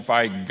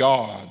magnify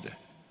God.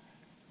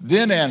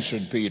 Then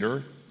answered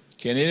Peter,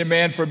 can any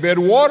man forbid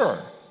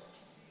water,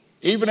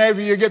 even after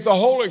you get the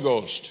Holy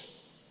Ghost?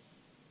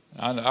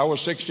 I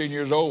was 16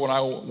 years old when I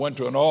went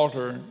to an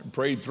altar and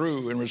prayed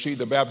through and received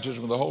the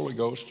baptism of the Holy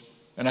Ghost,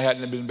 and I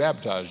hadn't been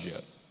baptized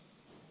yet.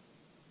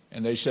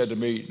 And they said to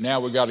me, now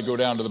we got to go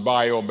down to the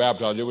bayou and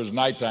baptize. It was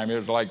nighttime. It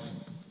was like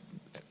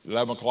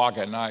 11 o'clock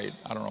at night.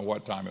 I don't know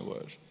what time it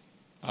was.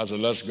 I said,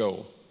 let's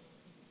go.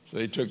 So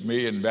they took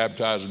me and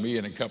baptized me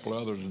and a couple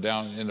of others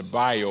down in the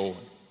bayou,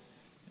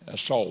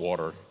 salt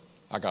water.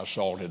 I got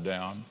salted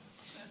down.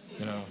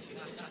 You know,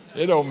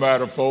 it don't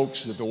matter,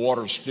 folks, if the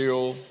water's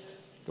still,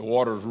 the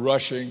water's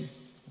rushing,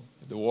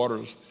 the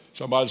water's.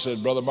 Somebody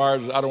said, Brother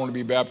Myers, I don't want to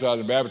be baptized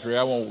in baptistry.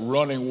 I want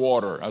running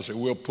water. I said,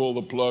 we'll pull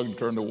the plug and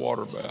turn the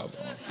water valve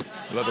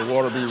on. Let the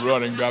water be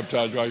running,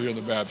 baptized right here in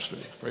the baptistry.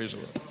 Praise the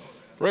Lord.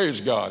 Praise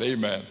God.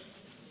 Amen.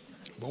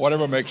 But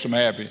whatever makes them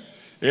happy.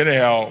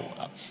 Anyhow,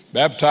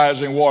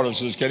 baptizing water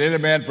says, can any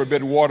man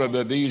forbid water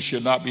that these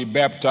should not be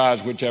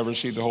baptized which have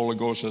received the Holy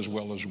Ghost as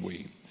well as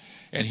we?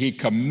 And he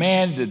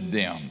commanded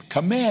them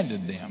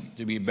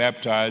to be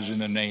baptized in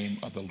the name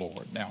of the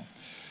Lord. Now,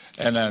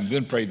 and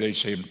then pray they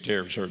save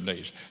certain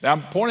days. Now,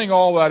 I'm pointing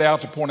all that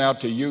out to point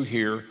out to you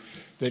here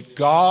that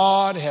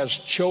God has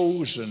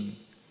chosen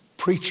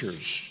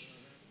preachers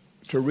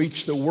to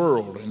reach the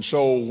world. And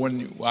so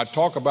when I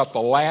talk about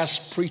the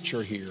last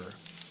preacher here,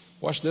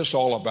 what's this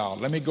all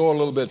about? Let me go a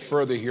little bit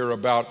further here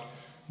about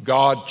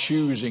God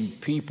choosing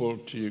people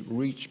to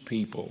reach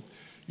people.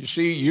 You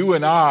see, you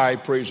and I,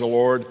 praise the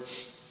Lord,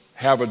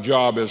 have a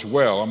job as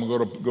well. I'm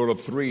going to go to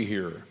 3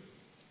 here.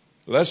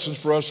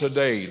 Lessons for us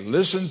today.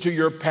 Listen to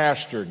your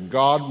pastor.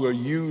 God will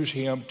use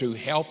him to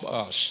help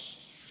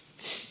us.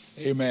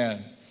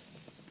 Amen.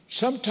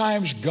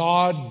 Sometimes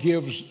God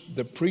gives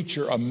the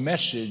preacher a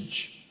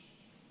message,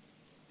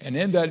 and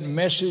in that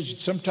message,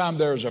 sometimes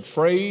there's a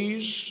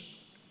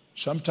phrase,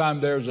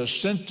 sometimes there's a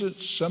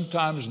sentence,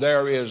 sometimes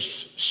there is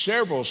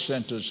several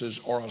sentences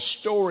or a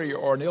story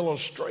or an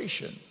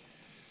illustration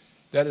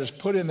that is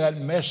put in that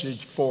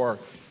message for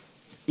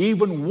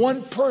even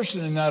one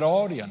person in that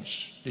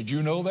audience. Did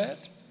you know that?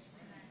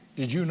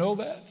 Did you know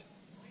that?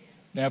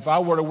 Now, if I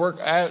were to work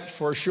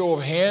for a show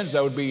of hands,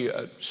 there would be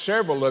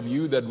several of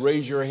you that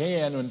raise your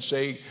hand and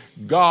say,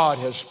 God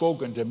has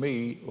spoken to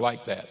me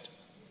like that.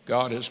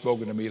 God has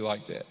spoken to me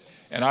like that.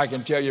 And I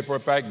can tell you for a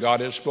fact, God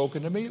has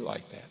spoken to me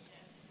like that.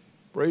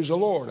 Praise the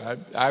Lord.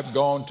 I've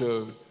gone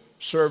to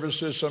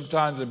services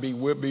sometimes and be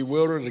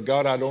bewildered.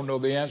 God, I don't know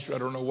the answer. I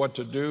don't know what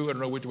to do. I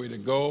don't know which way to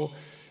go.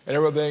 And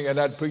everything. And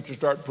that preacher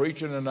start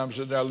preaching, and I'm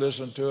sitting there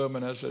listening to him,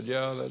 and I said,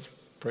 yeah, that's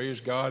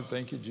praise God.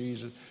 Thank you,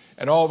 Jesus.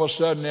 And all of a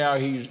sudden now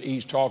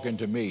he's talking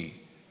to me.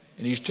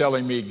 And he's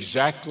telling me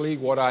exactly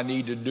what I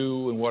need to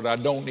do and what I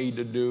don't need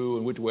to do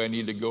and which way I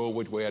need to go,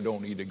 which way I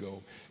don't need to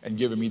go, and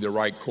giving me the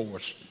right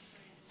course.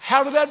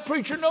 How did that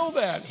preacher know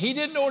that? He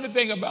didn't know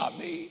anything about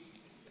me.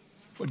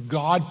 But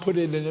God put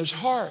it in his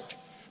heart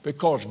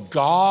because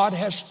God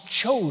has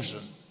chosen.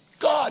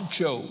 God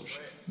chose.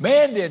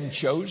 Man didn't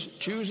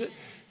choose it.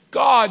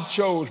 God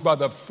chose by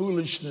the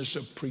foolishness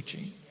of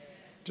preaching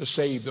to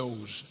save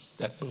those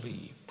that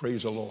believe.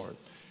 Praise the Lord.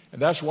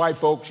 And that's why,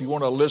 folks, you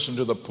want to listen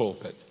to the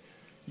pulpit.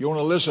 You want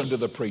to listen to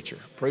the preacher.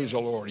 Praise the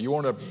Lord. You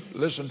want to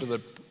listen to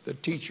the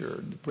teacher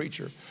and the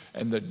preacher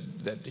and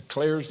that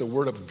declares the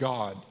word of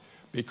God,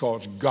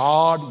 because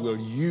God will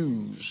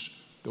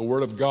use the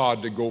word of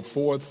God to go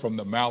forth from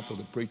the mouth of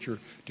the preacher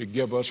to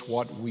give us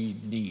what we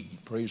need.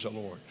 Praise the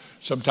Lord.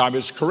 Sometimes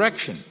it's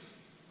correction.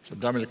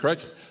 Sometimes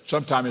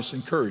it's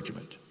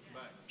encouragement.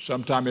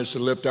 Sometimes it's to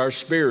lift our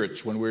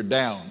spirits when we're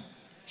down.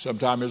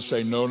 Sometimes it's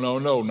say, no,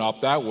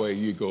 not that way.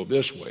 You go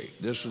this way.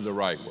 This is the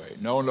right way.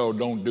 No,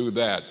 don't do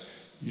that.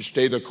 You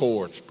stay the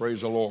course.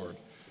 Praise the Lord.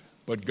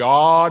 But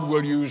God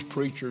will use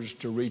preachers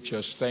to reach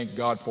us. Thank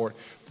God for it.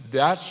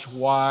 That's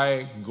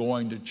why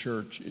going to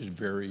church is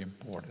very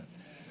important.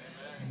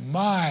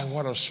 My,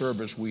 what a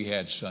service we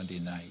had Sunday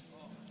night.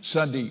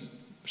 Sunday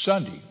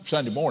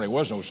morning. There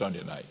was no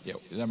Sunday night. Yeah,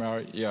 is that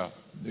right? Yeah,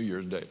 New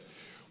Year's Day.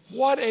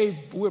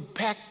 We're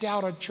packed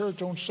out at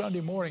church on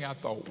Sunday morning. I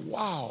thought,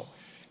 wow.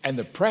 And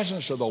the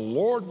presence of the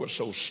Lord was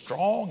so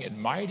strong and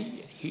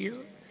mighty here.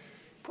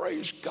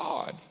 Praise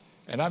God.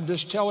 And I'm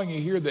just telling you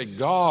here that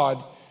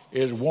God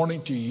is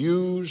wanting to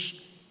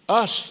use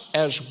us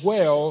as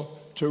well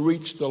to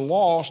reach the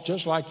lost,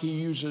 just like he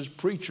uses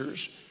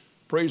preachers,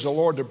 praise the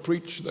Lord, to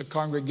preach to the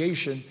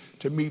congregation,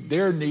 to meet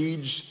their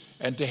needs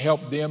and to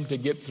help them to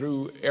get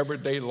through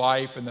everyday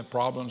life and the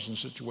problems and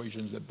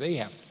situations that they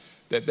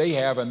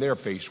have and they're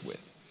faced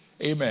with.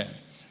 Amen.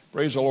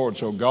 Praise the Lord.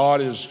 So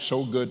God is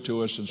so good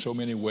to us in so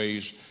many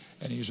ways,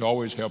 and he's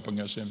always helping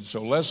us. And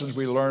so lessons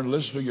we learn,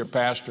 listen to your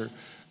pastor.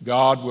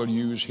 God will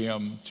use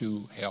him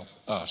to help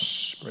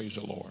us. Praise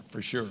the Lord,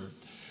 for sure.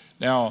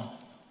 Now,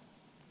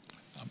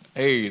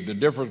 the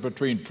difference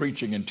between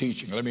preaching and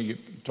teaching. Let me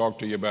talk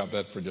to you about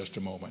that for just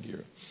a moment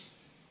here.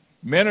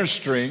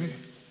 Ministering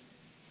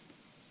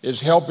is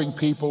helping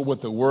people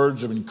with the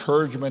words of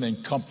encouragement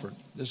and comfort.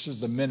 This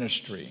is the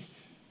ministry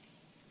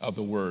of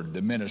the word,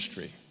 the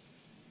ministry.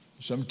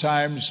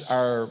 Sometimes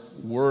our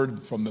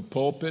word from the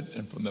pulpit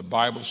and from the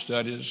Bible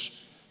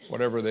studies,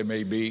 whatever they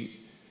may be,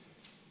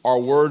 are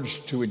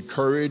words to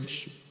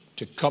encourage,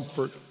 to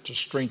comfort, to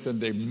strengthen.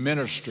 They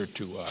minister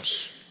to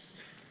us.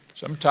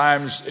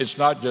 Sometimes it's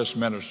not just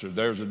minister.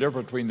 There's a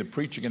difference between the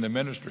preaching and the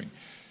ministering.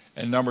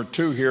 And number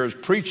two here is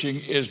preaching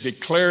is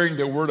declaring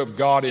the word of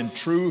God in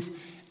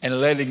truth and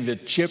letting the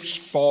chips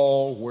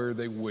fall where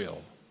they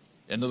will.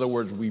 In other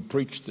words, we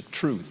preach the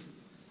truth,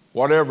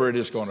 whatever it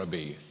is going to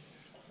be.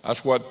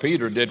 That's what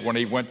Peter did when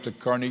he went to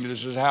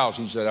Cornelius' house.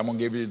 He said, I'm going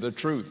to give you the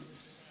truth.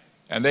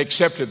 And they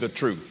accepted the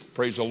truth.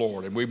 Praise the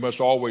Lord. And we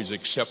must always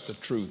accept the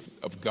truth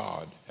of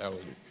God.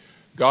 Hallelujah.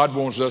 God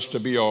wants us to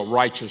be a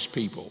righteous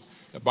people.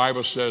 The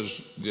Bible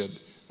says that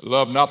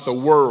love not the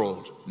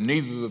world,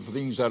 neither the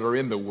things that are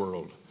in the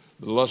world.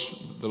 The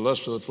lust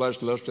of the flesh,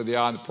 the lust of the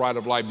eye, and the pride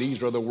of life,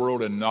 these are the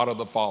world and not of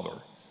the Father.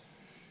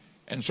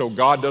 And so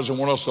God doesn't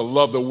want us to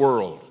love the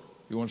world.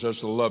 He wants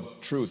us to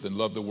love truth and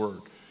love the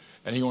word.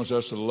 And he wants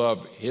us to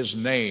love his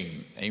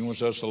name. And he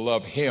wants us to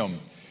love him.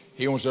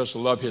 He wants us to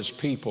love his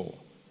people.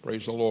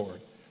 Praise the Lord.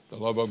 The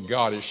love of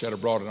God is shed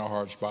abroad in our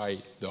hearts by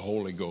the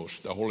Holy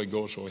Ghost. The Holy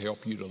Ghost will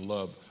help you to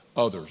love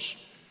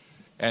others.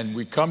 And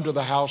we come to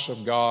the house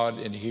of God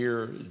and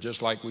here,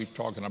 just like we've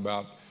talking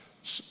about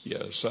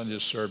Sunday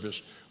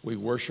service, we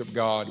worship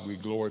God, we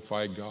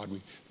glorify God.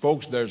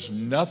 Folks, there's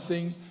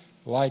nothing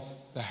like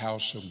the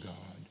house of God.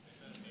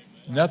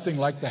 Nothing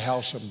like the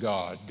house of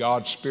God.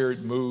 God's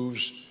Spirit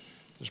moves.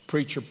 As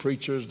preacher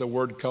preaches, the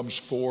word comes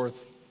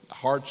forth.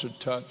 Hearts are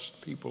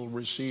touched. People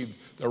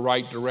receive the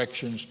right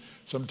directions.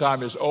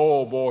 Sometimes it's,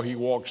 oh boy,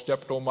 he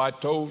stepped on my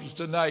toes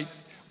tonight.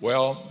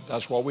 Well,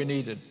 that's what we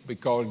needed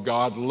because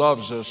God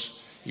loves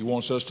us. He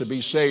wants us to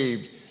be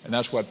saved. And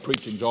that's what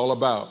preaching's all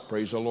about.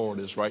 Praise the Lord.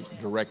 It's right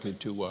directly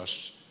to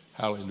us.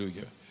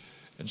 Hallelujah.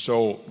 And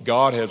so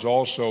God has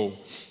also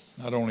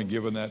not only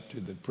given that to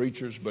the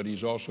preachers, but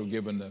he's also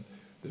given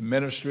the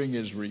ministering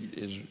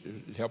is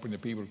helping the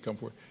people to come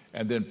forward.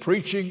 And then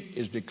preaching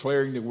is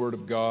declaring the word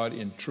of God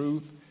in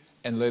truth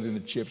and letting the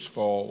chips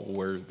fall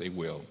where they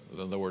will. In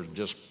other words,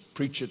 just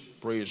preach it,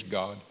 praise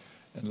God,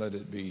 and let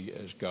it be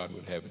as God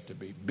would have it to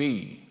be.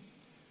 B.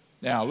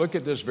 Now, look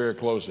at this very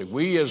closely.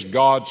 We as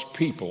God's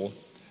people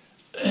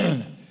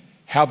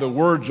have the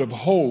words of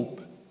hope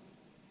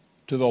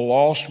to the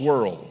lost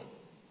world.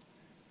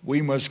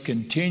 We must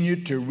continue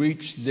to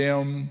reach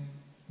them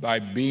by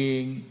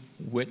being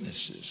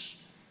witnesses.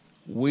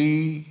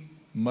 We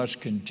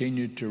must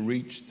continue to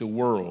reach the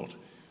world.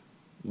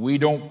 We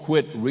don't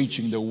quit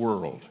reaching the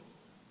world.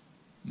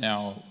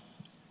 Now,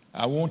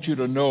 I want you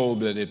to know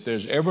that if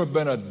there's ever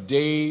been a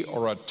day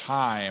or a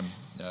time,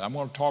 I'm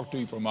going to talk to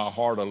you from my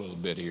heart a little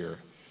bit here.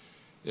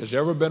 There's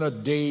ever been a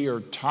day or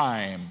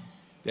time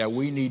that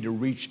we need to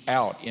reach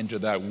out into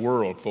that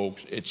world,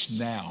 folks, it's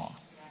now.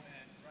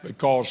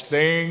 Because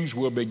things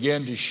will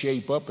begin to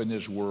shape up in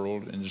this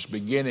world, and it's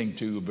beginning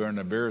to in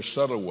a very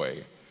subtle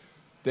way.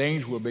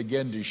 Things will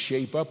begin to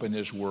shape up in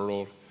this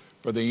world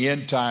for the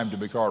end time to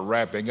become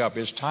wrapping up.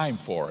 It's time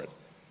for it.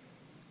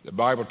 The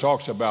Bible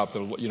talks about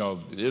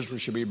Israel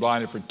should be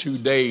blinded for 2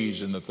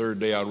 days, and the third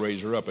day I'll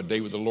raise her up. A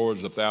day with the Lord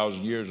is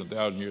 1,000 years,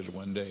 1,000 years is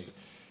 1 day.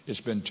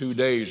 It's been 2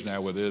 days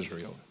now with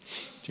Israel.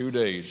 2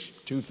 days,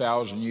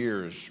 2,000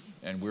 years,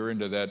 and we're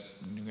into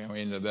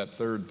that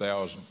third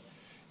thousand.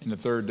 In the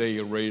third day,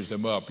 he'll raise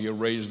them up. He'll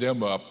raise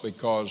them up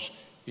because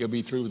he'll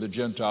be through with the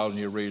Gentiles and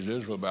he'll raise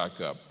Israel back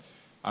up.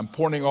 I'm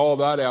pointing all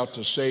that out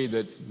to say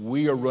that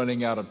we are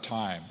running out of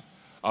time.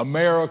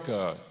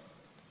 America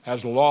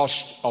has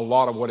lost a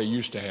lot of what it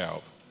used to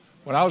have.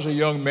 When I was a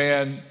young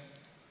man,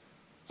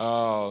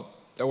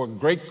 there were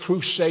great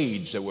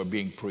crusades that were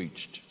being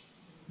preached.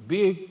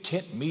 Big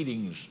tent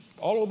meetings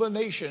all over the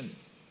nation.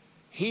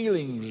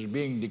 Healings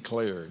being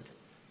declared.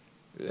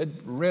 They'd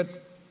rent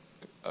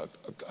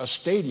a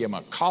stadium,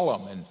 a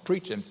column, and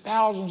preach, and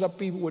thousands of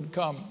people would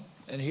come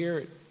and hear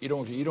it. You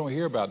don't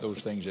hear about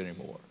those things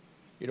anymore.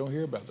 You don't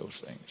hear about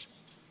those things.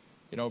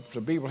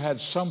 Some people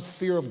had some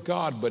fear of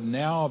God, but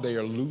now they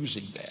are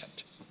losing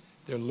that.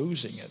 They're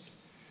losing it.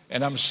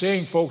 And I'm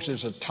saying, folks,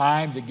 it's a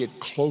time to get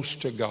close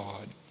to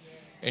God.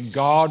 And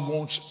God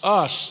wants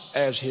us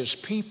as his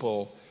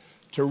people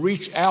to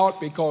reach out,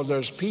 because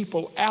there's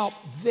people out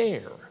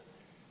there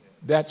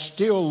that's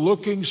still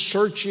looking,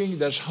 searching,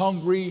 that's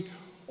hungry,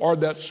 or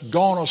that's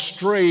gone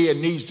astray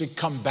and needs to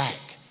come back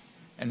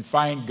and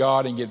find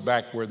God and get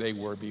back where they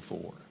were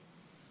before.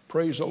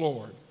 Praise the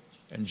Lord.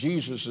 And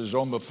Jesus is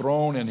on the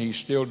throne, and he's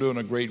still doing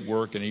a great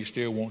work, and he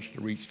still wants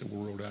to reach the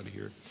world out of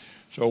here.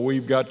 So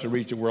we've got to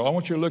reach the world. I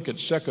want you to look at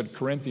 2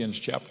 Corinthians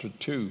chapter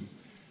 2.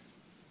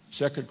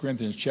 2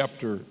 Corinthians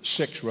chapter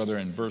 6, rather,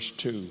 in verse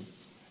 2.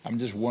 I'm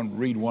just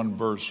read one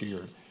verse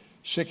here.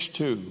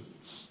 6:2.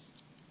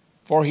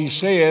 For he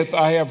saith,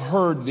 I have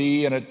heard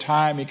thee in a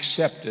time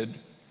accepted,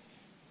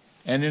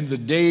 and in the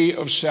day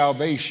of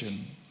salvation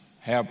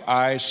have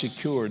I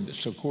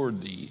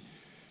succored thee.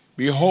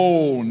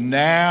 Behold,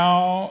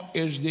 now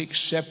is the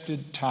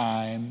accepted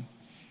time.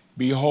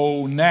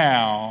 Behold,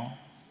 now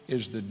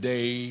is the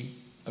day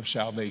of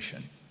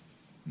salvation.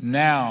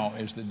 Now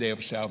is the day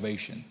of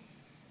salvation.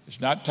 It's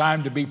not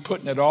time to be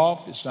putting it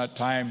off. It's not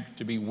time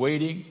to be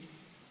waiting.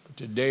 But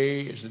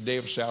today is the day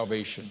of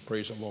salvation.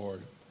 Praise the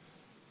Lord.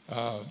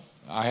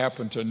 I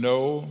happen to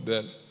know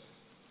that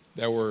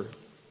there were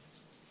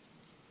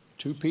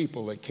two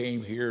people that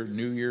came here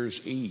New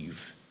Year's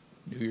Eve,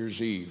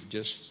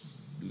 just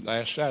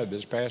last Saturday,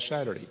 this past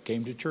Saturday,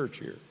 came to church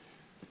here.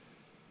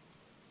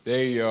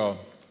 They, a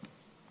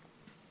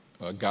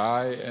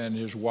guy and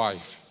his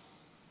wife,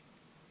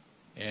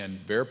 and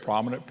very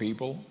prominent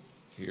people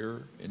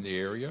here in the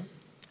area.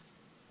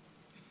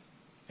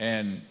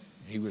 And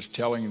he was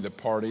telling the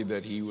party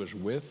that he was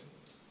with,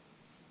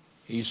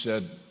 he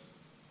said,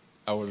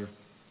 I was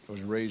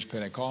raised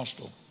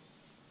Pentecostal.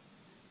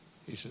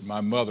 He said,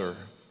 my mother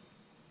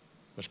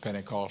was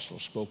Pentecostal,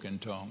 spoke in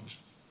tongues.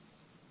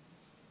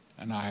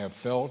 And I have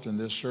felt in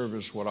this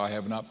service what I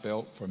have not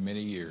felt for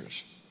many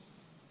years.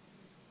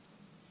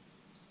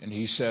 And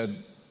he said,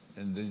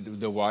 and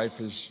the wife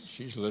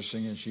she's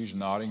listening and she's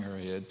nodding her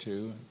head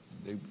too.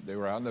 They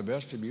were out in the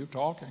vestibule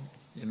talking.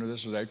 You know,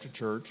 this is after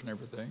church and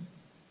everything.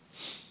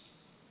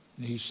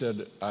 And he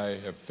said, I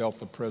have felt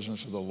the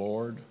presence of the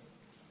Lord.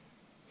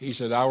 He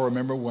said, I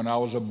remember when I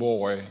was a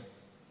boy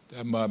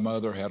that my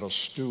mother had a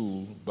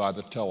stool by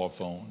the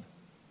telephone.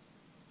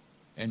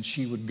 And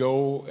she would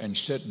go and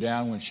sit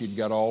down when she'd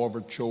got all of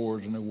her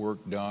chores and her work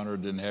done, or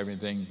didn't have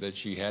anything that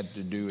she had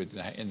to do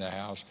in the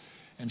house,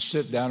 and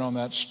sit down on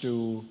that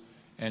stool,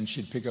 and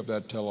she'd pick up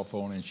that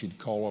telephone and she'd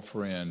call a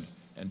friend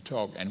and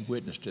talk and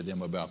witness to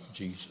them about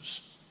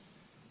Jesus.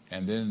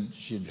 And then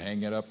she'd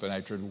hang it up, and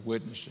after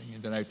witnessing,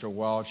 and then after a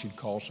while she'd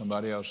call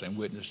somebody else and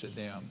witness to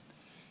them.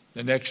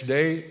 The next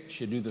day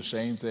she'd do the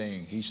same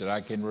thing. He said,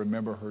 I can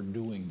remember her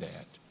doing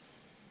that.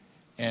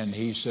 And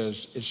he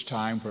says, it's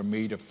time for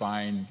me to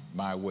find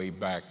my way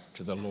back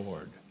to the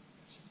Lord.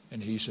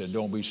 And he said,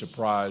 don't be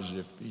surprised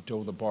if, he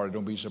told the party,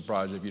 don't be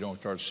surprised if you don't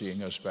start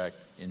seeing us back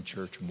in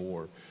church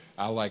more.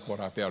 I like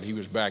what I felt. He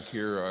was back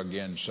here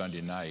again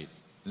Sunday night.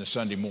 The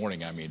Sunday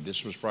morning, I mean.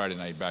 This was Friday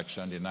night, back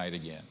Sunday night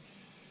again.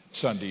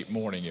 Sunday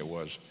morning it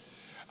was.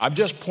 I'm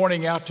just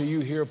pointing out to you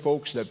here,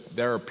 folks, that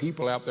there are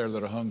people out there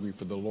that are hungry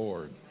for the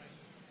Lord.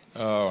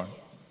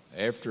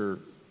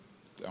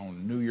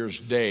 On New Year's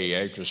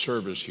Day, after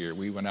service here,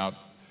 we went out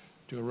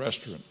to a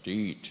restaurant to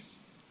eat.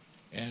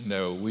 And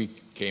we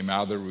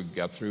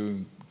got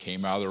through,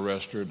 came out of the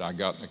restaurant. I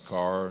got in the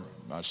car.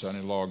 My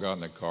son-in-law got in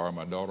the car.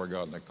 My daughter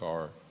got in the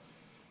car.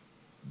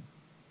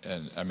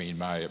 And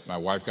my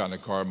wife got in the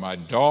car. My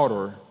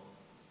daughter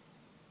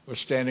was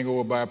standing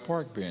over by a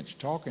park bench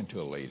talking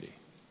to a lady,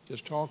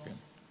 just talking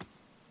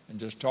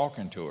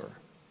to her.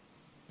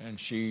 And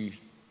she,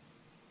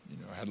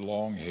 had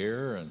long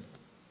hair and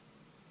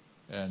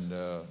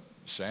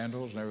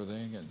sandals and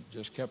everything, and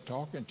just kept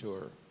talking to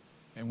her.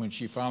 And when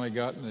she finally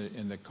got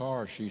in the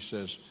car, she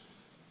says,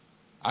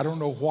 I don't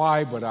know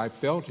why, but I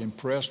felt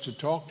impressed to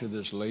talk to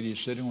this lady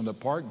sitting on the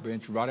park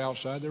bench right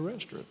outside the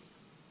restaurant.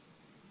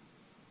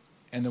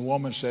 And the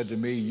woman said to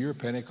me, you're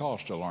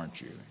Pentecostal,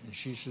 aren't you? And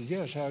she says,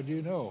 yes, how'd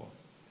you know?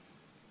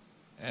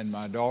 And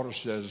my daughter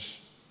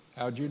says,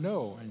 how'd you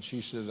know? And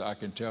she says, I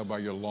can tell by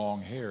your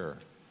long hair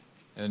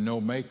and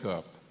no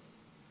makeup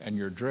and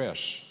your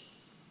dress.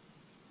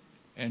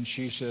 And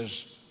she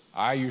says,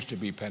 I used to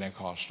be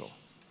Pentecostal.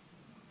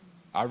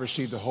 I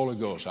received the Holy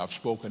Ghost. I've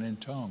spoken in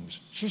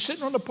tongues. She's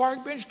sitting on the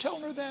park bench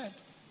telling her that.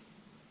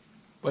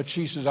 But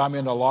she says, I'm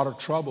in a lot of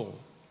trouble,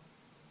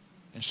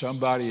 and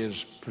somebody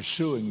is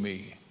pursuing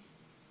me.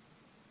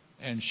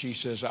 And she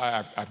says,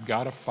 I've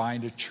got to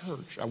find a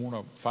church. I want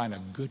to find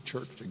a good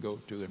church to go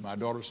to. And my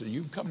daughter said,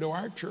 you can come to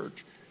our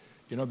church.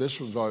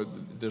 This was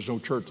there's no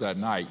church that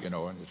night,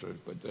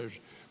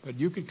 but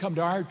you could come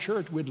to our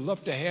church. We'd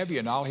love to have you,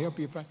 and I'll help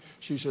you find.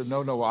 She said,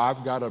 no,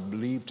 I've got to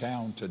leave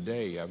town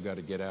today. I've got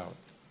to get out.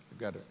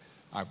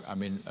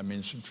 I'm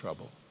in some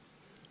trouble.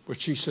 But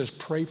she says,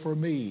 pray for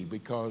me,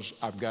 because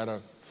I've got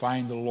to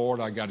find the Lord.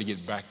 I've got to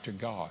get back to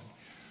God.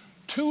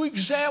 2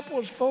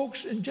 examples,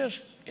 folks,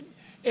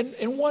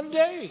 in one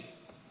day,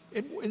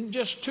 in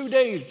just 2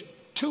 days.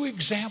 two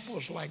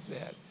examples like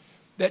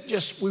that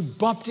just we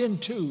bumped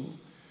into.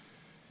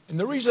 And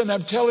the reason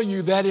I'm telling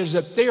you that is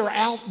that they are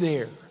out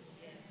there.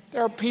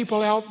 There are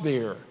people out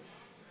there.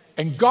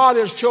 And God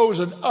has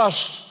chosen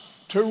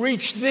us to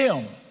reach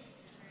them.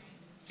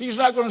 He's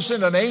not going to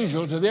send an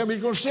angel to them.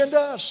 He's going to send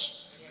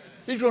us.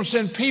 He's going to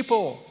send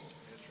people.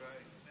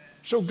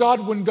 So God,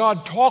 when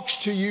God talks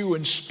to you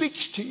and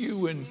speaks to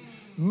you and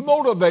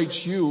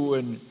motivates you,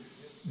 and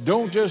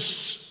don't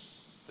just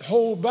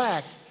hold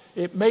back,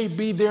 it may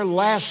be their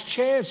last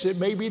chance. It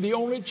may be the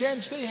only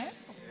chance they have.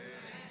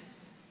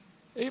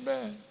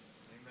 Amen.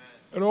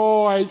 And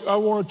I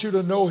want you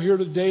to know here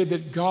today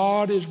that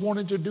God is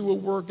wanting to do a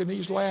work in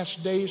these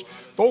last days.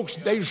 Folks,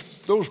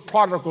 those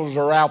prodigals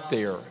are out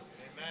there.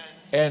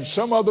 And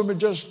some of them are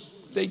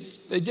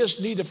they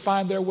just need to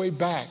find their way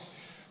back.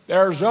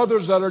 There's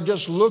others that are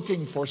just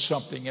looking for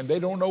something and they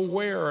don't know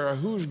where or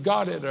who's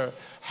got it or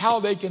how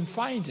they can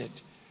find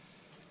it.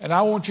 And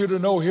I want you to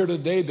know here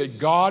today that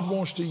God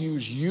wants to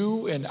use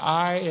you and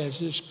I as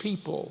his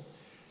people,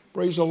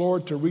 praise the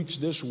Lord, to reach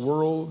this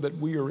world that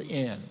we are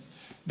in.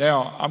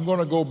 Now, I'm going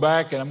to go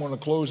back and I'm going to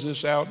close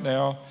this out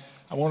now.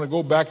 I want to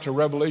go back to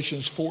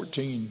Revelations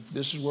 14.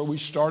 This is where we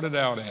started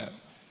out at.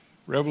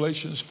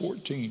 Revelations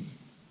 14.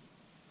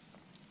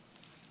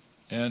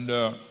 And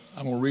I'm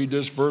going to read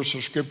this verse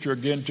of Scripture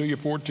again to you,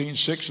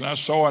 14:6. And I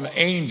saw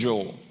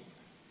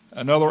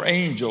another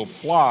angel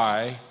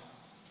fly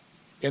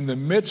in the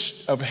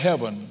midst of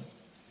heaven,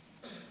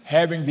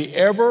 having the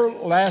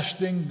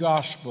everlasting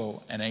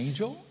gospel. An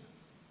angel?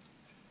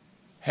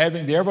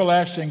 Having the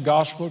everlasting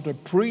gospel to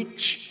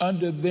preach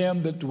unto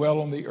them that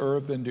dwell on the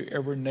earth, and to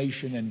every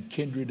nation and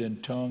kindred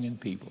and tongue and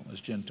people, as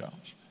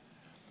Gentiles,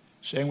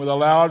 saying with a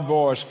loud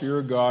voice,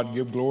 fear God,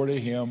 give glory to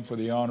him, for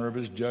the honor of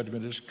his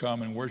judgment is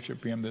come, and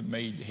worship him that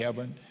made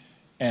heaven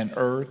and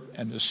earth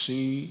and the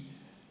sea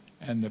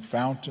and the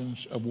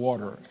fountains of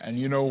water. And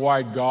you know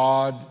why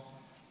God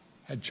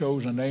had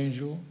chosen an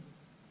angel?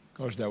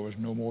 Because there was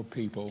no more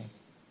people,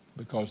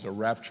 because the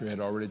rapture had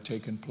already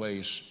taken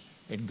place.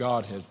 And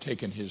God had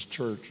taken his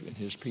church and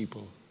his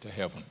people to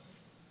heaven.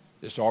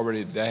 That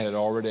had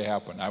already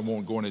happened. I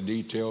won't go into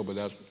detail, but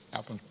that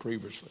happened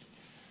previously.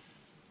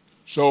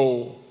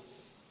 So,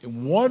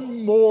 in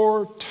one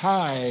more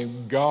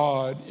time,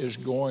 God is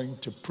going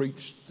to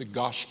preach the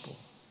gospel.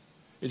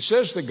 It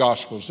says the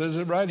gospel, it says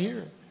it right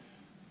here.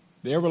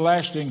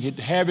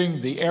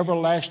 Having the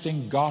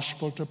everlasting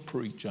gospel to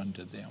preach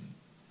unto them.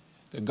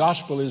 The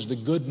gospel is the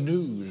good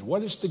news.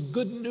 What is the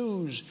good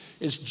news?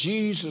 It's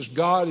Jesus,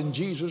 God and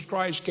Jesus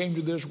Christ came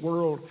to this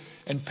world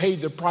and paid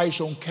the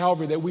price on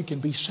Calvary that we can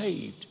be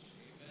saved.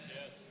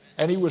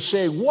 And he was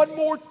saying, one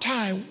more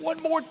time.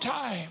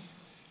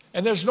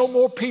 And there's no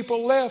more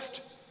people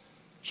left.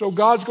 So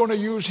God's going to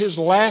use his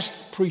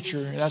last preacher,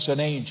 and that's an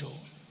angel.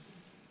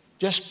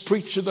 Just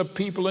preach to the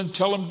people and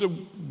tell them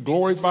to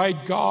glorify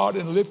God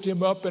and lift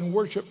him up and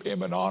worship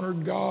him and honor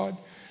God.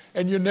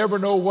 And you never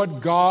know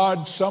what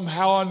God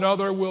somehow or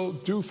another will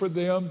do for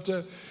them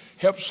to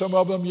help some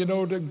of them,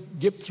 to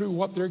get through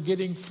what they're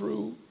getting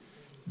through.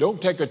 Don't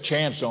take a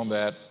chance on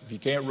that. If you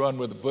can't run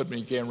with the footmen,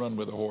 you can't run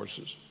with the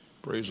horses.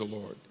 Praise the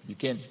Lord. You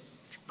can't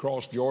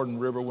cross Jordan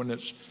River when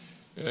it's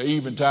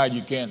eventide.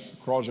 You can't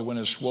cross it when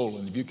it's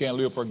swollen. If you can't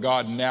live for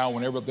God now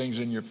when everything's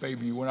in your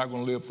favor, you're not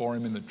going to live for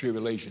him in the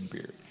tribulation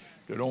period.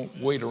 So don't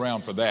wait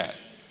around for that.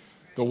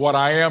 But what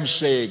I am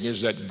saying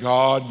is that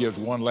God gives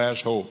one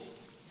last hope.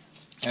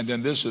 And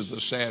then this is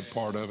the sad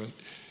part of it.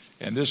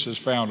 And this is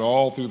found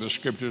all through the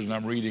scriptures, and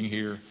I'm reading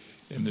here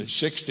in the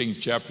 16th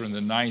chapter in the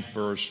 9th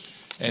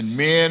verse. And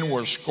men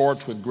were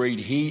scorched with great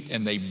heat,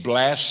 and they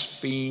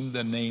blasphemed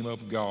the name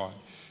of God.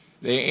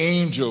 The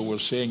angel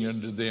was saying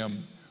unto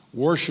them,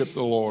 worship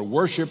the Lord.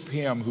 Worship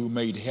him who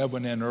made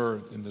heaven and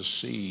earth and the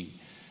sea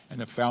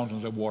and the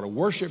fountains of water.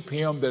 Worship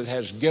him that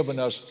has given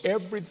us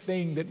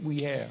everything that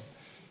we have.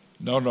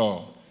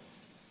 No.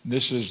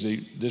 This is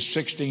this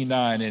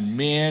 16:9, and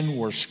men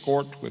were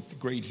scorched with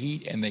great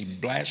heat, and they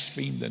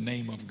blasphemed the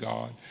name of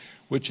God,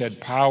 which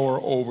had power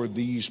over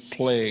these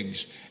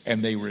plagues,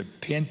 and they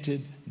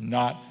repented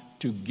not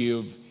to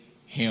give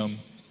him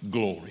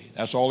glory.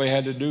 That's all they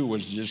had to do,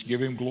 was just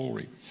give him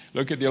glory.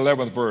 Look at the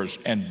 11th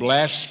verse, and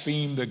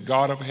blasphemed the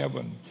God of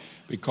heaven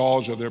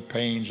because of their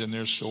pains and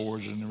their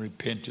sores, and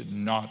repented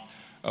not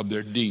of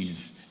their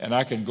deeds. And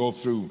I can go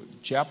through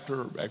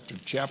chapter after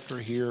chapter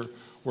here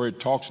where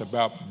it talks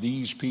about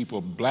these people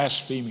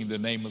blaspheming the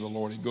name of the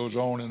Lord. It goes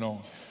on.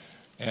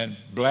 And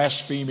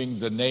blaspheming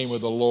the name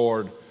of the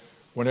Lord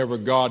whenever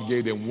God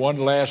gave them one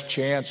last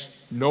chance.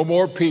 No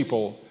more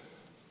people,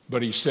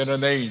 but he sent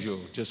an angel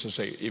just to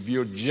say, if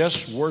you'll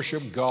just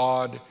worship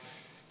God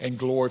and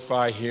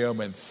glorify him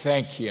and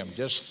thank him,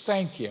 just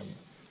thank him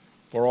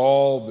for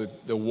all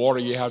the water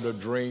you have to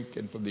drink,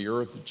 and from the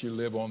earth that you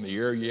live on, the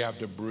air you have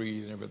to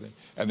breathe and everything.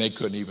 And they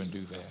couldn't even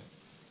do that,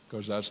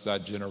 because that's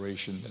that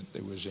generation that they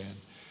was in.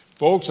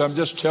 Folks, I'm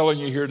just telling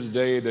you here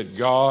today that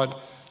God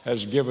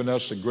has given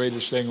us the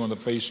greatest thing on the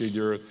face of the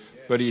earth,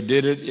 but he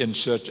did it in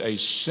such a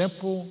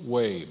simple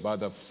way, by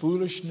the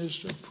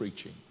foolishness of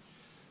preaching.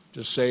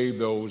 to save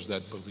those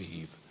that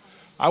believe.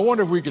 I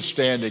wonder if we could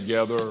stand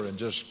together and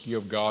just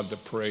give God the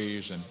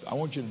praise. And I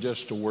want you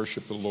just to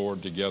worship the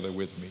Lord together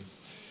with me.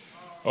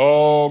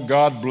 Oh,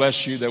 God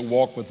bless you that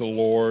walk with the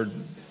Lord.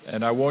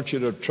 And I want you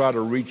to try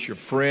to reach your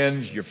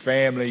friends, your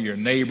family, your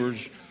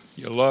neighbors,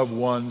 your loved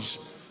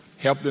ones.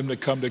 Help them to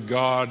come to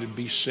God and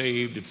be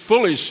saved and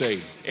fully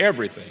saved.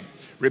 Everything.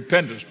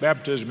 Repentance,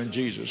 baptism in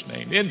Jesus'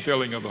 name,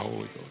 infilling of the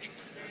Holy Ghost.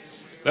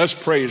 Let's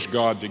praise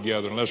God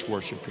together and let's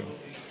worship Him.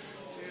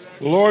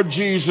 Lord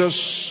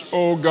Jesus,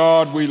 oh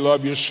God, we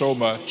love you so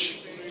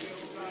much.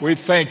 We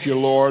thank you,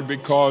 Lord,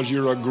 because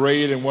you're a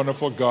great and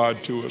wonderful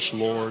God to us,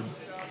 Lord.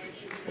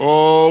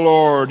 Oh,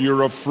 Lord,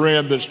 you're a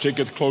friend that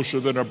sticketh closer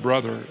than a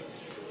brother.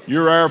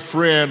 You're our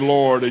friend,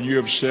 Lord, and you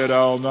have said,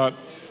 I'll not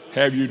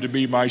have you to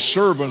be my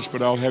servants,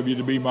 but I'll have you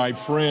to be my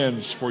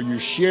friends, for you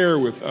share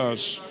with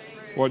us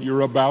what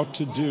you're about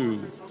to do.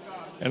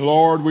 And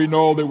Lord, we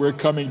know that we're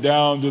coming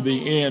down to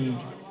the end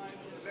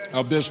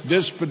of this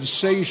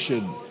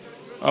dispensation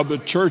of the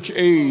church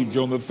age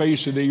on the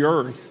face of the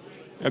earth,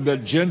 and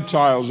that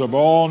Gentiles of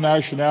all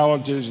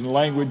nationalities and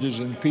languages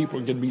and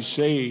people can be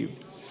saved.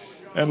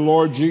 And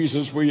Lord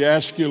Jesus, we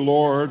ask you,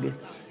 Lord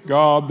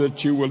God,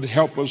 that you would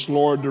help us,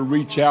 Lord, to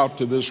reach out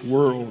to this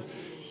world.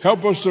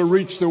 Help us to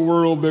reach the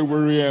world that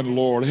we're in,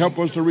 Lord. Help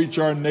us to reach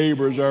our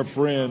neighbors, our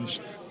friends.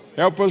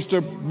 Help us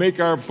to make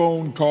our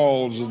phone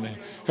calls, and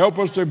help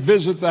us to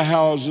visit the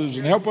houses,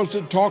 and help us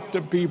to talk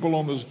to people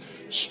on the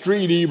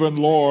street even,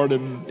 Lord,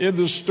 and in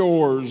the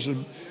stores.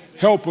 And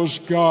help us,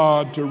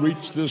 God, to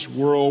reach this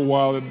world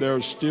while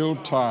there's still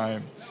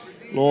time.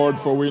 Lord,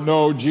 for we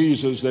know,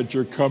 Jesus, that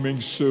you're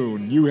coming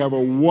soon. You have a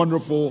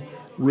wonderful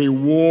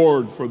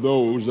reward for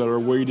those that are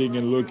waiting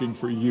and looking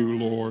for you,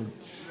 Lord.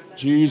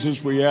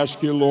 Jesus, we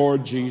ask you,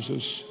 Lord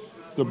Jesus,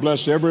 to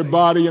bless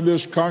everybody in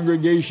this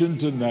congregation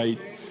tonight.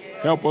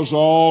 Help us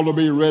all to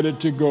be ready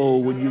to go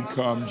when you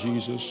come,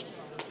 Jesus.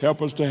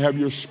 Help us to have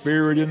your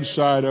Spirit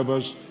inside of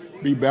us,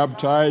 be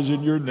baptized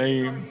in your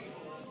name,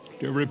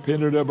 to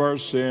repent of our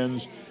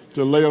sins,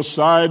 to lay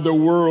aside the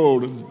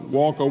world and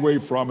walk away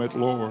from it,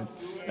 Lord,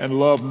 and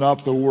love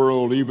not the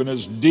world, even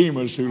as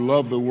Demas, who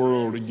loved the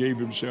world and gave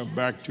himself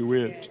back to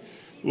it.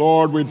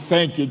 Lord, we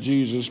thank you,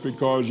 Jesus,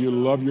 because you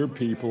love your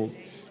people.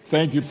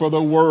 Thank you for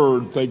the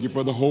word. Thank you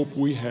for the hope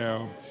we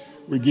have.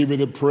 We give you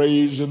the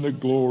praise and the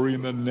glory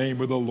in the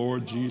name of the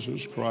Lord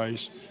Jesus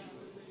Christ.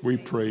 We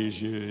praise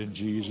you in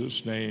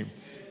Jesus' name.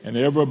 And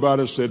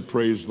everybody said,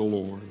 praise the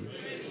Lord.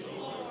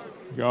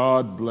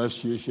 God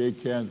bless you.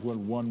 Shake hands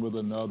one with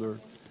another.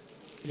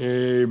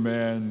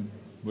 Amen.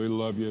 We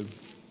love you.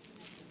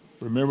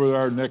 Remember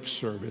our next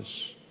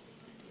service.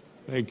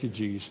 Thank you,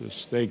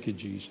 Jesus. Thank you,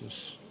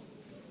 Jesus.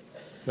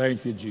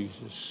 Thank you,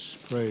 Jesus.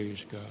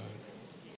 Praise God.